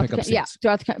 Broad-based throughout the country. Yeah.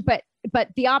 Throughout the country. But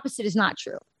the opposite is not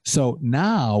true. So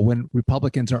now when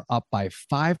Republicans are up by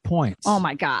 5 points. Oh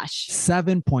my gosh.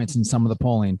 7 points in some of the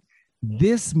polling.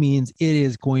 This means it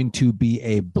is going to be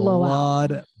a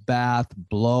bloodbath. bloodbath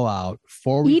blowout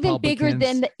for even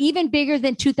Republicans. even bigger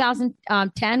than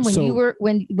 2010 when you were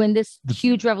when this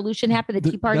huge revolution happened,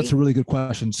 the Tea Party. That's a really good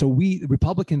question. So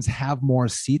Republicans have more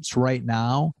seats right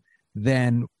now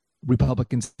than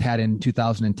Republicans had in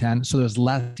 2010. So there's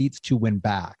less seats to win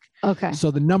back. Okay. So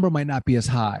the number might not be as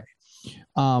high.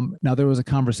 Now there was a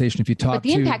conversation. If you talk, but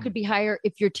the impact could be higher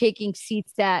if you're taking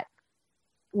seats that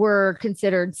were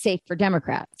considered safe for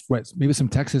Democrats. Right. Maybe some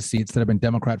Texas seats that have been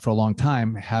Democrat for a long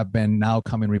time have been now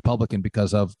coming Republican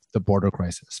because of the border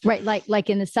crisis. Right. Like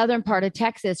in the southern part of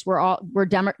Texas,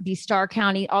 these Starr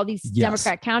County, all these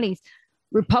Democrat counties,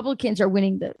 Republicans are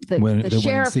winning the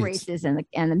sheriff races and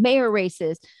the mayor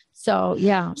races. So,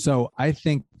 yeah. So I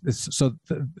think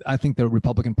I think the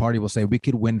Republican Party will say we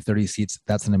could win 30 seats.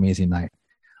 That's an amazing night.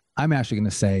 I'm actually going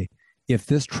to say, if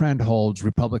this trend holds,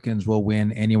 Republicans will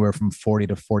win anywhere from 40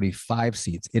 to 45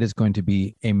 seats. It is going to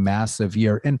be a massive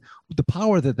year. And the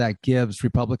power that gives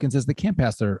Republicans is they can't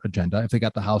pass their agenda if they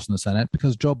got the House and the Senate,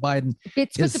 because Joe Biden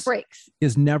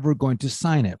is never going to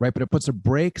sign it, right? But it puts a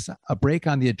break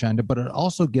on the agenda, but it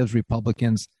also gives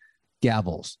Republicans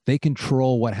gavels. They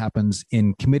control what happens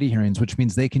in committee hearings, which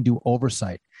means they can do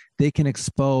oversight. They can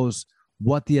expose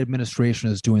what the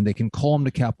administration is doing. They can call them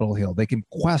to Capitol Hill. They can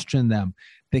question them.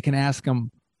 They can ask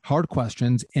them hard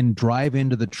questions and drive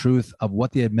into the truth of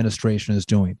what the administration is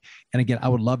doing. And again, I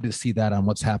would love to see that on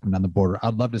what's happened on the border.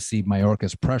 I'd love to see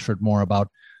Mayorkas pressured more about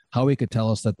how he could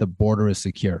tell us that the border is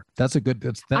secure.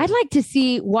 I'd like to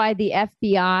see why the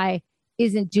FBI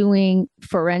isn't doing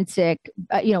forensic,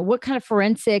 what kind of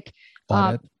forensic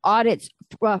audits,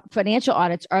 financial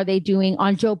audits are they doing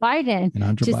on Joe Biden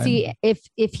see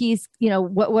if he's,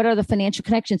 what are the financial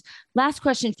connections? Last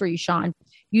question for you, Sean.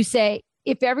 You say,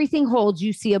 if everything holds,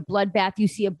 you see a bloodbath, you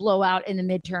see a blowout in the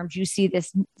midterms, you see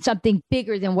this something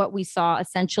bigger than what we saw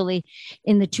essentially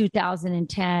in the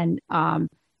 2010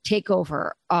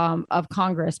 takeover of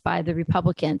Congress by the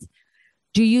Republicans.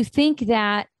 Do you think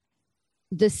that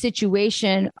the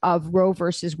situation of Roe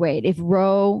versus Wade, if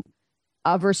Roe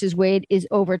versus Wade is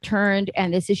overturned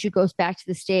and this issue goes back to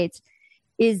the states,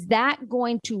 is that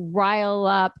going to rile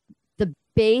up the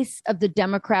base of the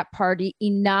Democrat Party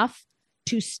enough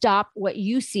to stop what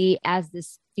you see as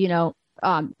this,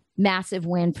 massive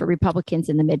win for Republicans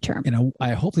in the midterm?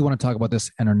 I hopefully want to talk about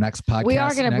this in our next podcast. We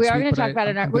are going to talk about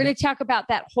it. We're going to talk about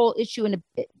that whole issue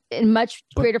in much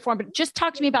greater form. But just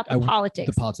talk to me about the politics.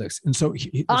 The politics, and so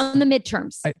on the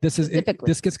midterms,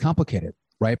 this gets complicated,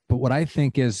 right? But what I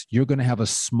think is you're going to have a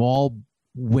small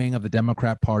wing of the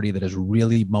Democrat Party that is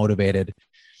really motivated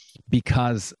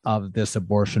because of this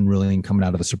abortion ruling coming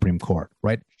out of the Supreme Court,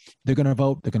 right? They're going to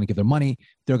vote. They're going to give their money.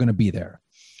 They're going to be there.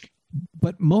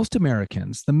 But most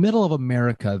Americans, the middle of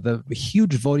America, the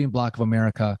huge voting bloc of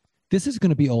America, this is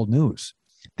going to be old news.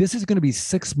 This is going to be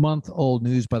 6-month-old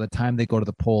news by the time they go to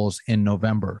the polls in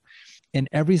November. And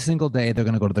every single day, they're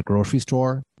going to go to the grocery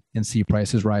store and see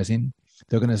prices rising.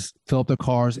 They're going to fill up their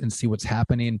cars and see what's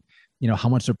happening, how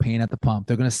much they're paying at the pump.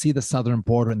 They're going to see the southern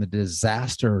border and the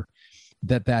disaster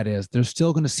that is. They're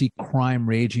still going to see crime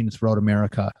raging throughout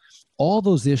America. All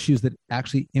those issues that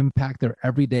actually impact their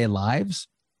everyday lives,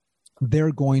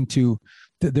 they're going to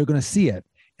see it.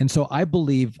 And so I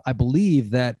believe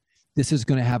that this is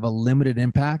going to have a limited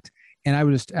impact. And I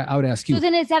would ask you. So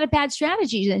then is that a bad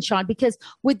strategy then, Sean? Because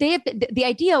would they have, the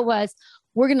idea was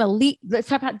we're going to leak, let's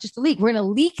talk about just the leak. We're going to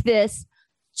leak this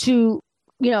to,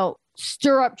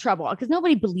 stir up trouble, because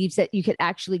nobody believes that you could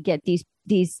actually get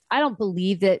these. I don't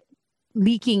believe that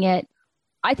leaking it.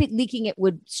 I think leaking it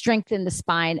would strengthen the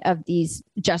spine of these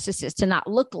justices to not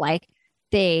look like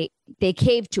they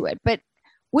cave to it. But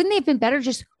wouldn't they have been better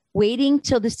just waiting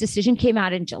till this decision came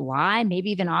out in July, maybe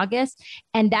even August,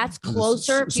 and that's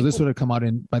closer? So this would have come out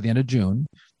by the end of June.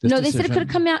 They said it could have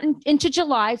come out into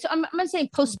July. So I'm saying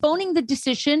postponing the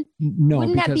decision.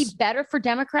 Wouldn't that be better for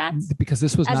Democrats? Because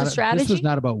this was not a strategy. This was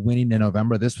not about winning in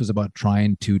November. This was about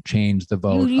trying to change the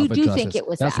vote. You of a do justice. think it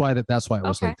was that's why it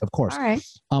was leaked, of course. All right.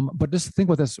 But just think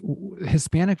about this: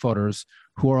 Hispanic voters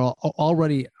who are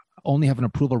already only have an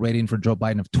approval rating for Joe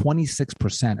Biden of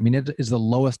 26%. I mean, it is the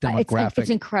lowest demographic. It's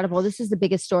incredible. This is the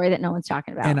biggest story that no one's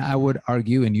talking about. And I would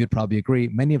argue, and you'd probably agree,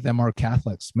 many of them are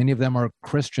Catholics. Many of them are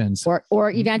Christians.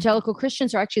 Or evangelical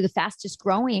Christians are actually the fastest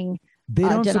growing. They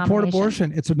don't support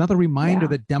abortion. It's another reminder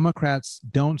that Democrats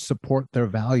don't support their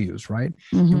values, right?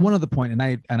 Mm-hmm. And one other point,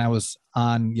 and I was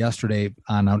on yesterday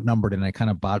on Outnumbered, and I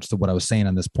kind of botched what I was saying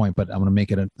on this point, but I'm going to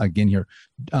make it again here.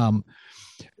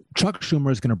 Chuck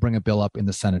Schumer is going to bring a bill up in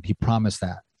the Senate. He promised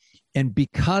that. And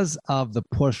because of the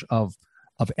push of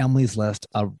Emily's List,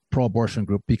 a pro-abortion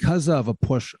group, because of a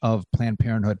push of Planned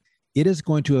Parenthood, it is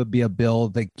going to be a bill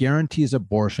that guarantees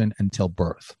abortion until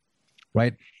birth,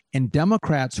 right? And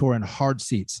Democrats who are in hard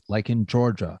seats, like in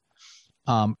Georgia,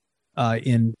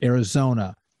 in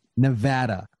Arizona,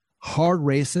 Nevada, hard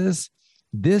races,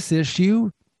 this issue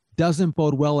doesn't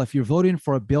bode well if you're voting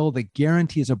for a bill that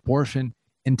guarantees abortion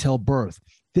until birth.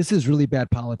 This is really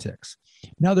bad politics.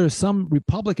 Now, there's some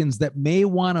Republicans that may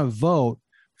want to vote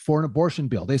for an abortion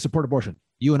bill. They support abortion.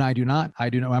 You and I do not. I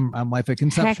do know I'm life at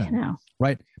conception, Heck no.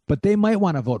 right? But they might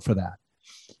want to vote for that.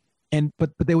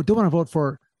 But they do want to vote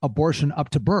for abortion up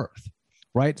to birth,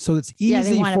 right? So it's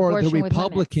easy for the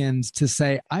Republicans to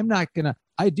say, I'm not going to,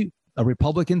 a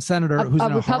Republican senator who's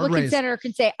in a hard race, senator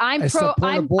can say, I'm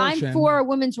for a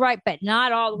woman's right, but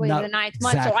not all the way to the ninth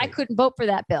month. So I couldn't vote for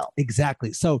that bill.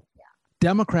 Exactly. So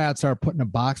Democrats are put in a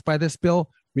box by this bill.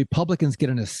 Republicans get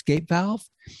an escape valve.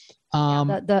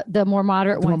 The more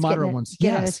moderate ones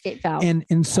get an escape valve.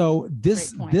 And so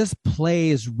this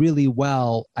plays really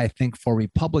well, I think, for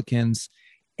Republicans.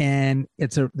 And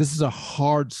this is a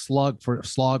hard slog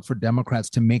for Democrats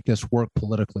to make this work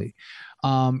politically.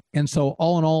 And so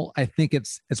all in all, I think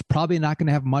it's probably not going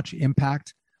to have much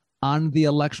impact on the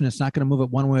election. It's not going to move it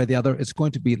one way or the other. It's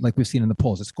going to be, like we've seen in the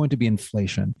polls, it's going to be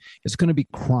inflation. It's going to be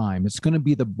crime. It's going to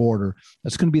be the border.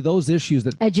 It's going to be those issues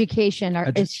that education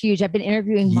is huge. I've been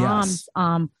interviewing moms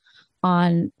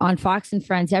on Fox and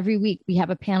Friends every week. We have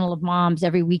a panel of moms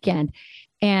every weekend,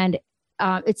 and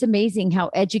it's amazing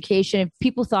how education, if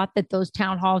people thought that those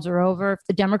town halls are over, if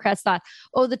the Democrats thought,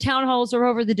 oh, the town halls are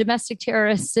over, the domestic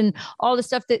terrorists and all the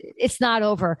stuff, that it's not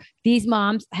over. These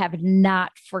moms have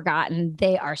not forgotten.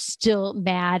 They are still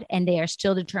mad and they are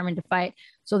still determined to fight.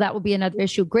 So that will be another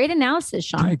issue. Great analysis,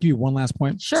 Sean. Can I give you one last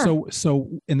point? Sure. So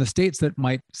in the states that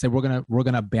might say we're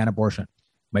gonna ban abortion,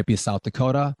 might be South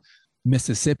Dakota,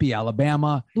 Mississippi,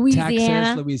 Alabama,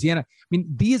 Texas, Louisiana. I mean,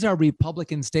 these are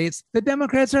Republican states. The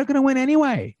Democrats are going to win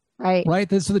anyway. Right.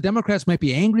 So the Democrats might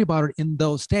be angry about it in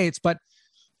those states, but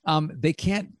they're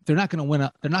not going to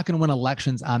win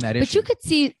elections on that issue. But you could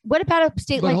see, what about a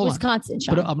state like Wisconsin,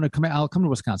 Sean? But I'll come to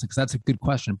Wisconsin because that's a good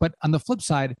question. But on the flip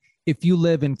side, if you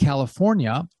live in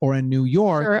California or in New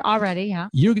York,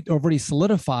 you're already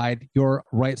solidified your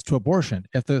rights to abortion.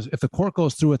 If the court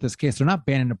goes through with this case, they're not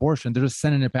banning abortion. They're just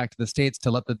sending it back to the states to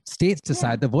let the states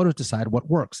decide, the voters decide what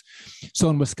works.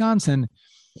 So in Wisconsin,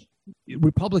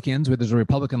 Republicans, where there's a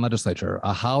Republican legislature,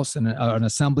 a House and an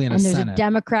Assembly and a Senate. And there's a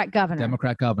Democrat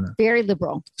governor. Very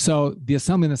liberal. So the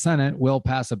Assembly and the Senate will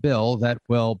pass a bill that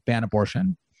will ban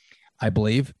abortion, I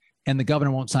believe, and the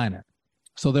governor won't sign it.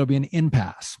 So there'll be an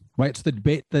impasse, right? So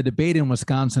the debate in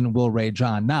Wisconsin will rage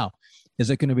on. Now, is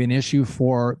it going to be an issue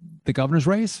for the governor's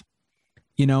race?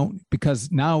 Because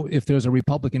now if there's a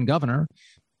Republican governor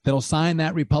that'll sign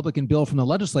that Republican bill from the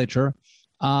legislature,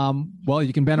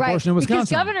 you can ban abortion in Wisconsin.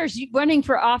 Because governors running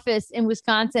for office in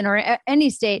Wisconsin or any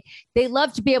state, they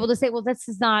love to be able to say, well, this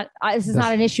is not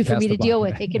an issue for me to deal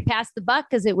with. They could pass the buck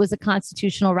because it was a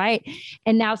constitutional right.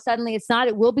 And now suddenly it's not.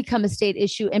 It will become a state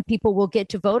issue and people will get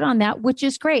to vote on that, which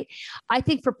is great. I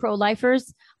think for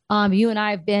pro-lifers, you and I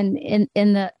have been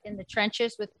in the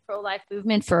trenches with the pro-life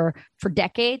movement for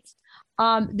decades.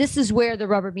 This is where the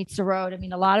rubber meets the road. I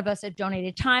mean, a lot of us have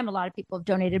donated time. A lot of people have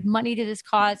donated money to this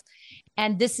cause.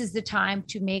 And this is the time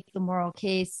to make the moral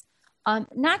case,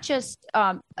 not just,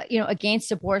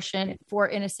 against abortion for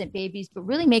innocent babies, but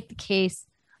really make the case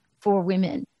for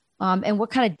women and what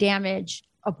kind of damage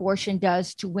abortion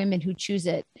does to women who choose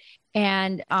it.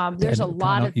 And there's a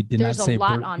lot on that. You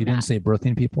didn't say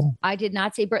birthing people? I did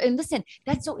not say birth. And listen,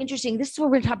 that's so interesting. This is what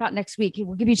we're going to talk about next week.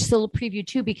 We'll give you just a little preview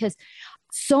too, because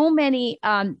so many,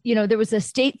 there was a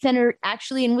state senator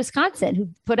actually in Wisconsin who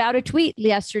put out a tweet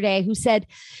yesterday who said,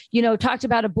 talked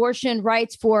about abortion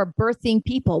rights for birthing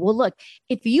people. Well, look,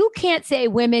 if you can't say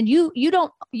women, you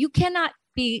cannot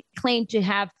be claimed to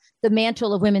have the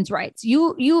mantle of women's rights.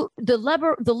 The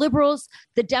liberals,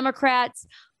 the Democrats,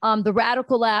 the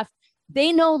radical left,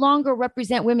 they no longer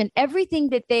represent women.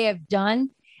 Everything that they have done,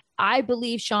 I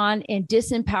believe, Sean, in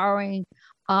disempowering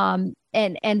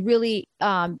and really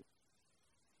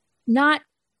not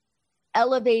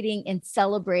elevating and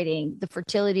celebrating the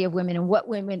fertility of women and what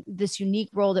women, this unique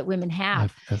role that women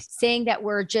have, saying that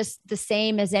we're just the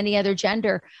same as any other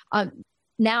gender.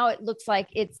 Now it looks like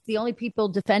it's the only people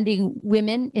defending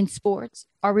women in sports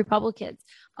are Republicans.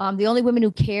 The only women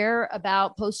who care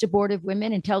about post-abortive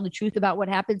women and tell the truth about what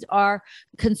happens are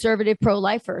conservative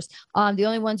pro-lifers. The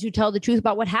only ones who tell the truth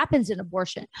about what happens in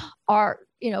abortion are,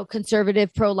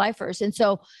 conservative pro-lifers. And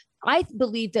so I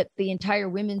believe that the entire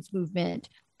women's movement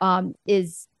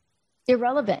is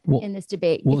irrelevant in this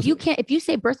debate. If you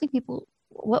say birthing people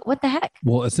what the heck?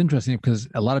 Well, it's interesting because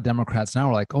a lot of Democrats now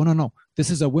are like, oh, no, this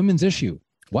is a women's issue.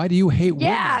 Why do you hate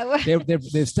women?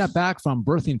 They've stepped back from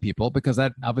birthing people because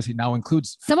that obviously now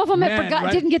includes some of them men, right?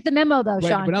 Didn't get the memo though,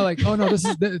 Sean. But now like, oh no,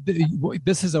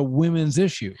 this is a women's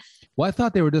issue. Well, I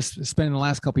thought they were just spending the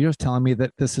last couple of years telling me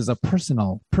that this is a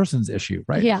person's issue,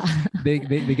 right? Yeah. They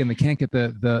can't get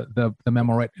the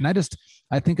memo right. And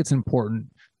I think it's important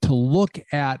to look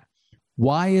at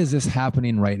why is this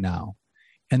happening right now?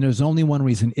 And there's only one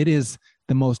reason. It is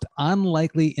the most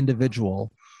unlikely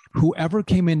individual who ever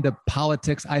came into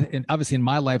politics, and obviously in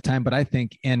my lifetime, but I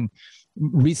think in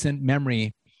recent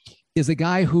memory, is a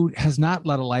guy who has not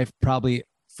led a life probably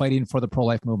fighting for the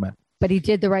pro-life movement. But he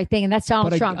did the right thing, and that's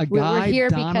Donald Trump. We're here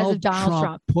because of Donald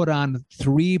Trump. Put on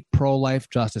 3 pro-life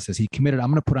justices. He committed,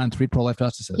 I'm going to put on 3 pro-life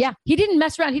justices. Yeah, he didn't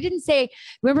mess around. He didn't say,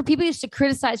 remember, people used to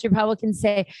criticize Republicans,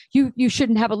 say, you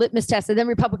shouldn't have a litmus test. And then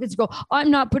Republicans go,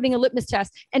 I'm not putting a litmus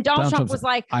test. And Donald Trump was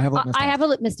like, I have a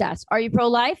litmus test. Are you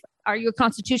pro-life? Are you a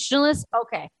constitutionalist?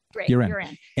 Okay, great. You're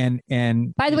in.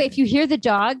 And by the way, if you hear the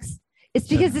dogs, it's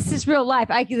because this is real life.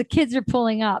 The kids are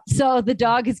pulling up. So the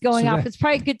dog is going off. It's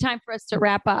probably a good time for us to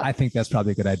wrap up. I think that's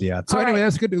probably a good idea. So All anyway, right.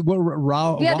 that's good. This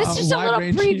is just a little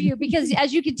preview because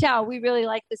as you can tell, we really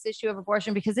like this issue of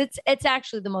abortion because it's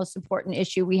actually the most important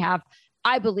issue we have,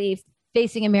 I believe,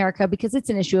 facing America because it's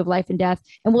an issue of life and death.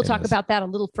 And we'll talk about that a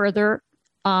little further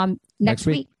next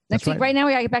week. Next week. Right now,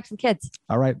 we got to get back to the kids.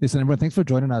 All right. Listen, everyone, thanks for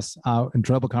joining us.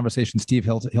 Enjoyable conversation. Steve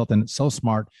Hilton, so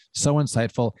smart, so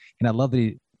insightful. And I love that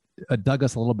he dug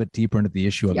us a little bit deeper into the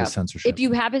issue of the censorship. If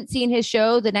you haven't seen his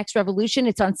show, The Next Revolution,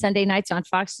 it's on Sunday nights on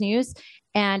Fox News.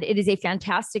 And it is a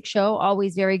fantastic show,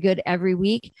 always very good every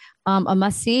week, a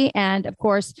must-see. And, of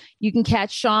course, you can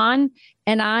catch Sean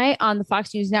and I on the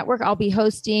Fox News Network. I'll be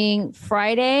hosting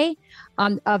Friday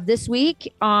of this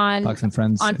week on Fox and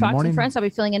Friends. On Fox and Friends. I'll be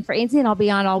filling in for Ainsley, and I'll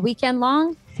be on all weekend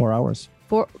long. 4 hours.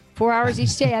 4 hours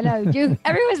each day. I know.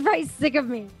 Everyone's probably sick of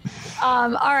me.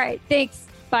 All right. Thanks.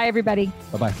 Bye, everybody.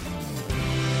 Bye-bye.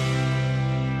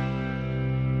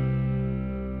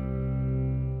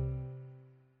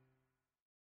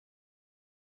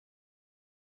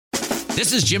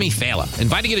 This is Jimmy Fallon,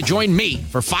 inviting you to join me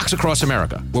for Fox Across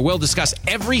America, where we'll discuss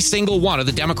every single one of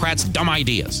the Democrats' dumb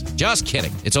ideas. Just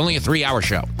kidding. It's only a 3-hour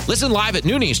show. Listen live at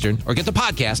noon Eastern or get the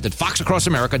podcast at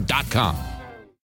foxacrossamerica.com.